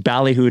team's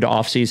ballyhooed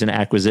offseason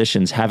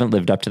acquisitions haven't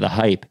lived up to the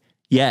hype.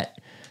 Yet,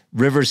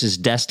 Rivers is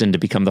destined to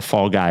become the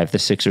fall guy if the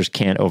Sixers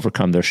can't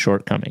overcome their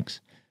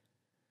shortcomings.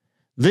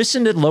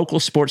 Listen to local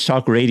sports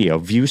talk radio,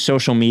 view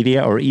social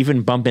media, or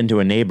even bump into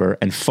a neighbor,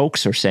 and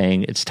folks are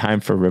saying it's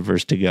time for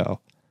Rivers to go.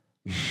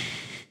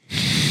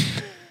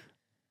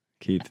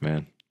 Keith,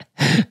 man.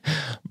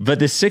 But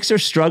the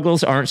Sixers'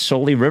 struggles aren't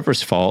solely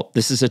Rivers' fault.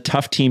 This is a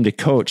tough team to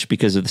coach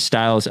because of the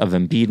styles of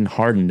Embiid and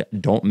Harden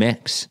don't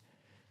mix.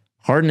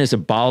 Harden is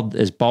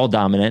ball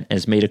dominant,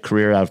 has made a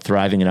career out of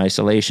thriving in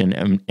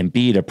isolation.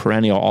 Embiid, a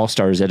perennial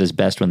all-star, is at his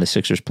best when the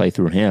Sixers play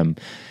through him.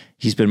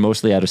 He's been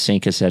mostly out of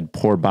sync, has had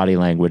poor body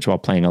language while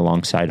playing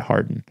alongside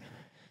Harden.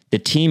 The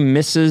team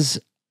misses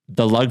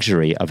the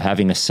luxury of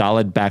having a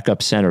solid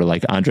backup center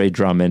like Andre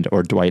Drummond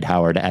or Dwight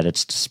Howard at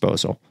its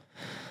disposal.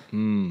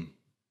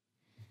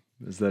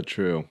 Is that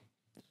true?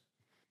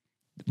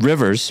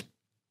 Rivers,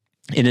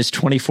 in his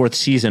 24th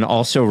season,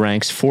 also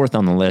ranks 4th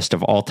on the list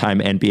of all-time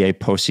NBA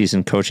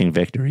postseason coaching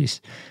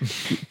victories,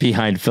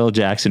 behind Phil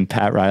Jackson,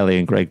 Pat Riley,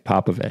 and Greg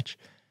Popovich.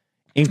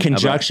 In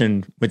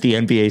conjunction with the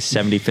NBA's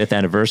 75th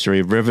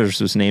anniversary, Rivers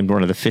was named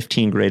one of the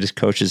 15 greatest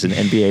coaches in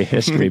NBA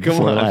history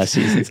before last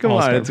season's Come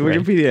on, it's a break.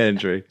 Wikipedia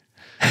entry.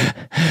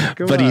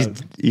 But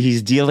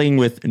he's dealing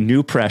with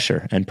new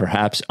pressure and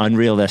perhaps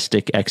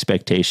unrealistic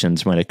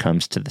expectations when it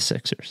comes to the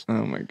Sixers.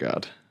 Oh my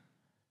God.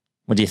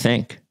 What do you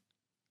think?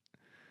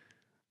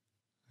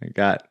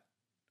 I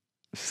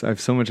have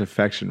so much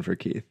affection for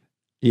Keith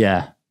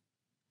Yeah.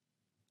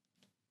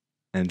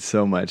 and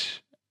so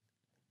much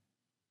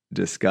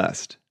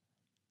disgust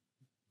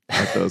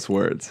at those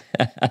words.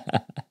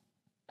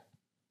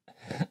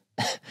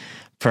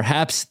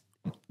 Perhaps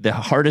the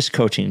hardest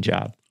coaching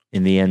job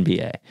in the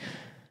NBA.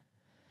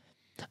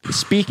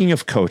 Speaking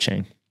of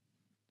coaching,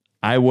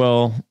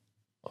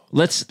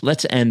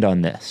 let's end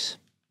on this.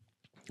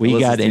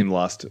 Alyssa's team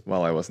lost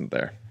while I wasn't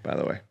there, by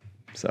the way.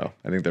 So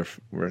I think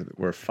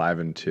we're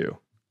 5-2,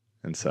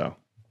 and so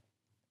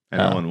I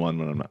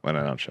 0-1 when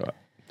I don't show up.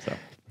 So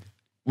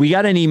we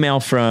got an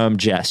email from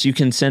Jess. You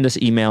can send us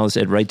emails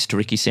at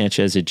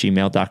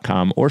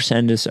writestorickysanchez@gmail.com or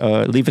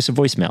leave us a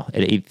voicemail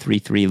at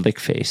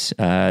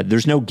 833-LickFace.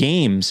 There's no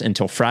games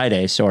until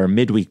Friday, so our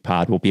midweek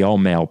pod will be all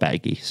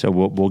mailbaggy. So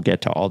we'll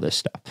get to all this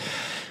stuff.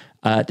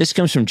 This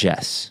comes from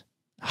Jess.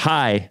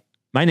 Hi,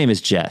 my name is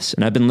Jess,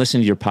 and I've been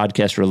listening to your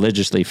podcast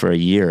religiously for a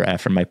year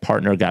after my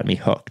partner got me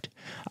hooked.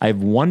 I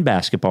have one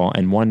basketball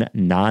and one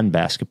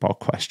non-basketball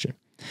question.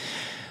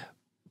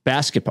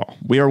 Basketball.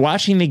 We are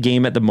watching the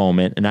game at the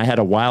moment, and I had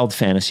a wild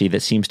fantasy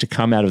that seems to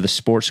come out of the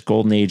sports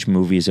golden age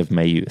movies of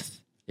my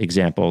youth.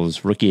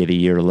 Examples: Rookie of the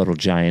Year, Little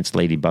Giants,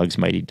 Ladybugs,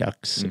 Mighty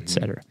Ducks,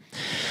 etc.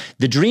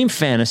 The dream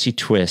fantasy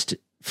twist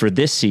for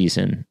this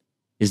season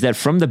is that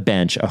from the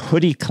bench, a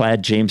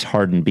hoodie-clad James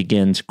Harden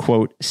begins,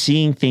 quote,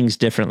 seeing things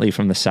differently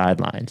from the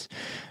sidelines,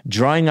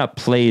 drawing up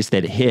plays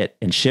that hit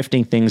and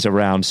shifting things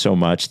around so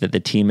much that the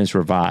team is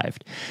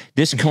revived.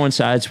 This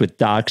coincides with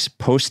Doc's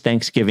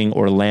post-Thanksgiving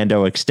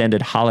Orlando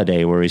extended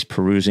holiday where he's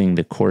perusing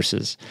the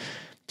courses.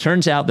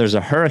 Turns out there's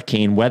a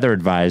hurricane weather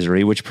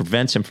advisory which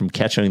prevents him from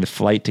catching the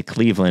flight to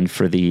Cleveland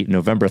for the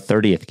November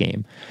 30th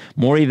game.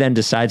 Morey then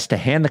decides to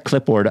hand the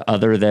clipboard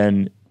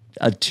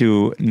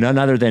to none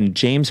other than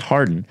James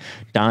Harden,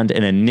 donned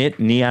in a knit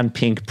neon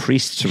pink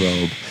priest's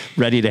robe,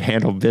 ready to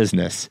handle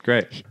business.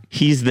 Great.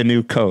 He's the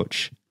new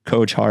coach,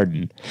 Coach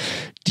Harden.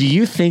 Do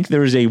you think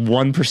there is a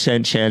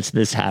 1% chance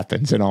this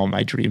happens and all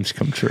my dreams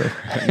come true?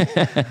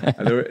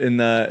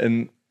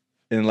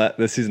 in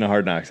this season of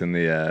Hard Knocks, in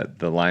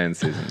the Lions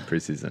season,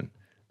 preseason,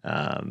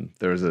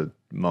 there was a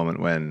moment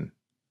when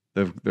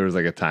there was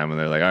like a time when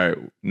they're like, all right,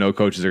 no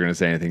coaches are going to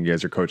say anything. You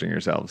guys are coaching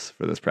yourselves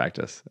for this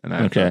practice. And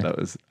I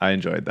thought I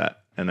enjoyed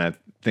that. And I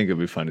think it'd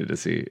be funny to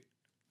see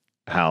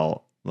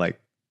how like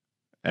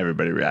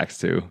everybody reacts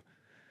to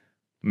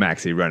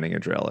Maxey running a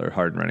drill or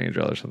Harden running a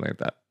drill or something like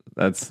that.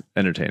 That's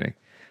entertaining.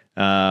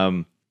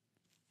 I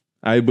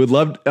would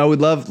love,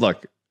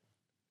 look,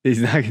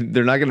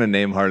 they're not going to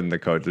name Harden the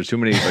coach. There's too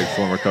many like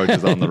former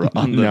coaches on the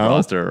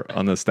roster,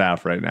 on the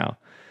staff right now.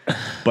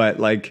 But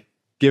like,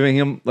 giving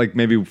him like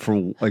maybe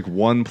for like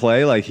one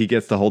play, like he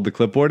gets to hold the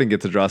clipboard and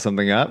get to draw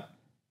something up.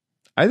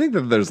 I think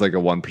that there's like a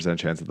 1%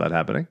 chance of that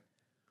happening.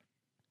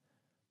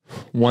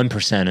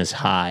 1% is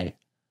high,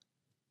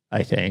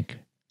 I think.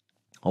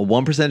 A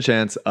 1%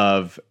 chance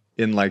of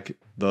in like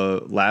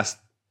the last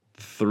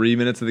 3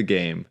 minutes of the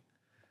game,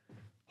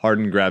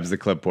 Harden grabs the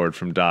clipboard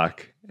from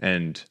Doc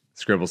and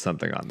scribbles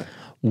something on there.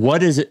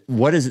 What has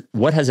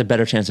a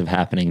better chance of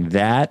happening?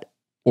 That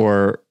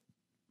or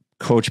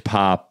Coach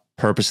Pop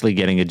purposely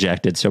getting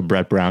ejected so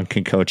Brett Brown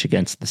can coach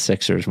against the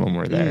Sixers when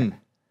we're there?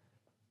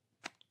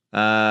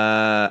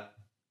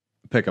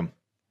 Pick them.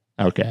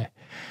 Okay.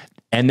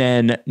 And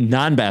then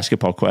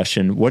non-basketball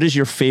question. What is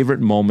your favorite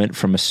moment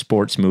from a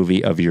sports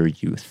movie of your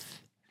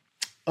youth?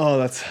 Oh,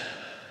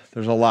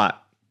 there's a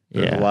lot.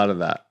 There's a lot of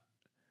that.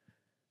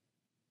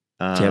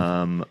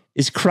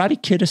 Is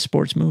Karate Kid a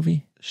sports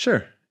movie?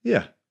 Sure.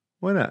 Yeah.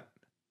 Why not?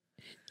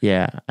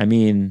 Yeah. I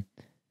mean,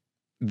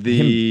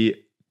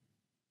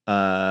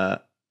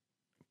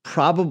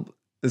 probably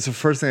it's the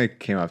first thing that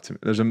came up to me.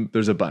 There's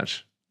a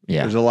bunch.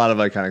 Yeah. There's a lot of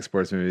iconic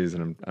sports movies,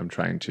 and I'm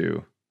trying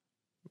to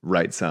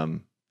write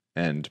some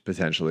and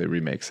potentially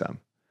remake some.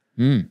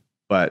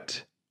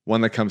 But one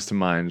that comes to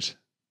mind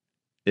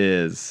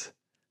is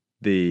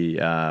the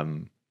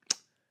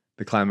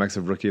climax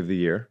of Rookie of the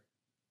Year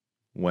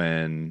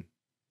when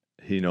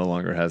he no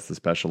longer has the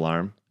special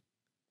arm.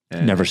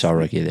 And never saw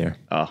Rookie there.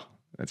 Oh,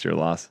 that's your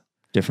loss.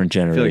 Different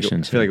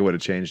generations. I feel like it would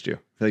have changed you.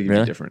 I feel like you'd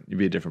be different. You'd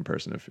be a different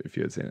person if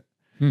you had seen it.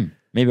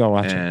 Maybe I'll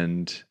watch it.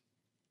 And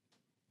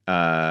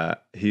I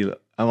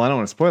don't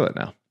want to spoil it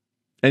now.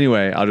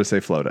 Anyway, I'll just say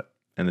float it.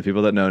 And the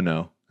people that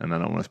know, and I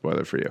don't want to spoil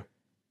it for you.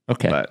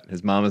 Okay. But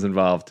his mom is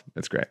involved.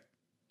 It's great.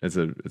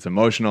 It's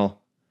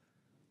emotional.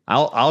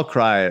 I'll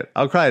cry.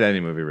 I'll cry at any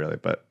movie really,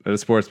 but at a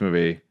sports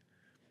movie,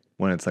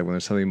 when it's like when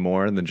there's something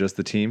more than just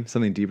the team,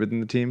 something deeper than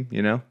the team,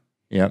 you know?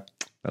 Yep.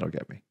 That'll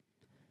get me.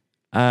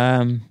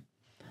 Trying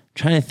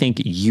to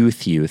think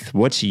youth.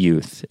 What's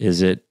youth?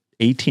 Is it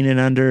 18 and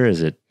under?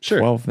 Is it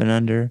 12 and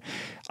under?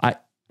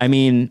 I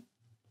mean,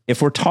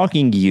 if we're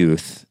talking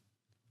youth,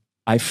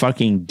 I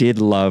fucking did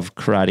love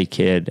Karate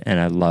Kid and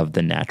I love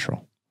The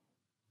Natural.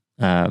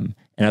 And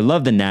I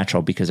love The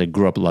Natural because I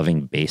grew up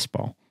loving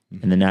baseball.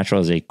 And The Natural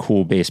is a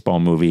cool baseball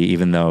movie,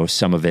 even though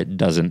some of it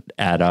doesn't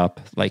add up.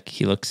 Like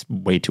he looks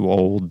way too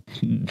old,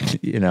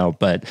 you know,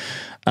 but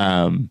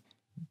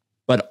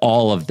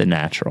all of The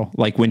Natural,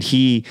 like when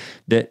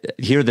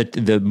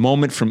the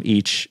moment from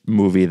each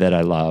movie that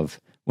I love,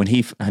 when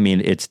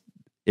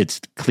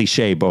it's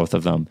cliche, both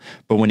of them,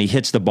 but when he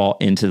hits the ball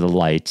into the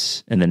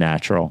lights in The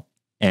Natural,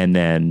 and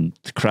then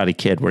the Karate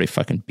Kid where he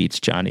fucking beats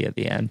Johnny at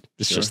the end,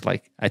 it's just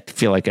like, I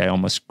feel like I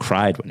almost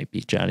cried when he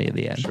beat Johnny at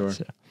the end. Sure.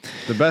 So.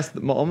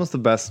 Almost the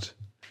best.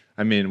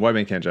 I mean, White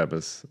Man Can't Jump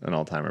is an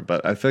all-timer,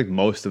 but I feel like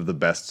most of the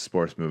best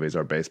sports movies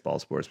are baseball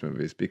sports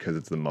movies because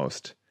it's the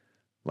most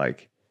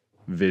like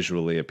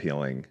visually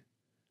appealing,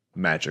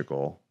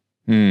 magical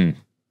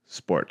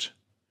sport.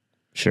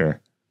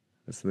 Sure.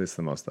 It's at least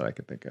the most that I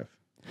could think of.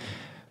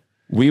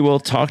 We will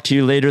talk to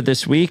you later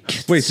this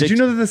week. Wait, did you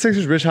know that the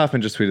Sixers, Rich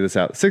Hoffman just tweeted this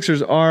out.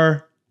 Sixers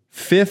are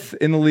 5th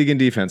in the league in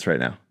defense right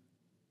now.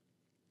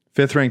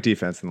 5th ranked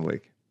defense in the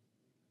league.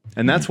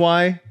 And that's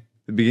why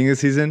the beginning of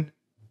the season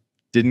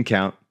didn't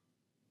count.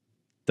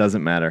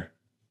 Doesn't matter.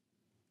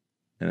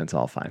 And it's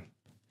all fine.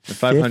 The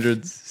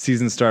 500s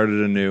season started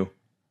anew.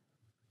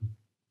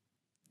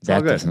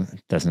 That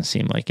doesn't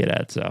seem like it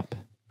adds up.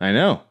 I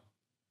know.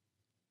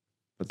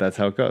 But that's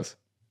how it goes.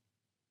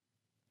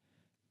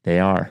 They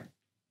are.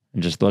 I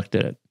just looked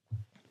at it.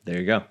 There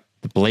you go.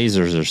 The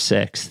Blazers are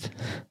 6th.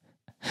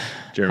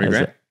 Jeremy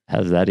Grant.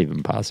 How's that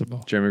even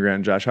possible? Jeremy Grant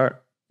and Josh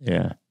Hart.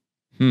 Yeah.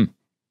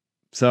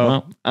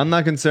 So I'm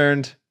not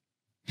concerned.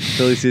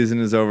 Philly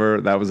season is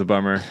over. That was a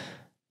bummer.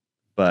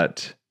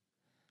 But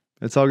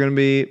it's all gonna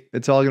be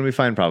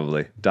fine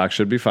probably. Doc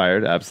should be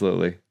fired,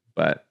 absolutely.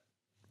 But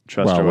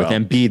trust her with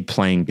Embiid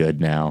playing good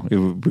now,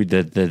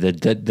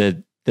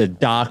 the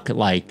Doc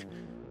like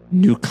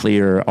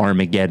nuclear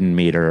Armageddon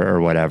meter or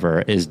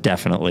whatever is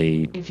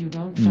definitely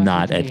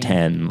not at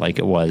 10 like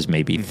it was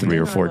maybe 3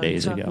 or 4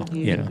 days ago.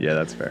 You know? Yeah,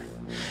 that's fair.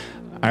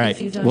 All right,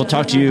 we'll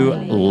talk to you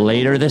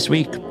later this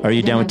week. Are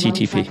you down with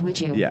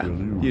TTP? Yeah,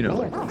 you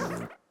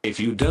know. If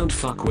you don't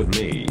fuck with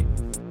me,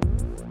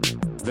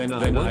 then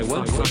I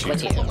won't fuck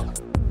with you.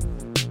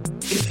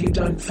 If you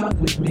don't fuck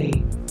with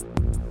me,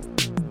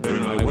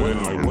 then I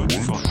won't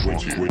fuck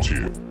with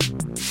you.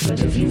 But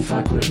if you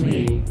fuck with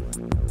me,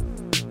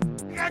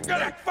 I'm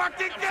gonna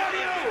fucking kill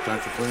you! Time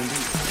for Plan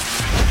B.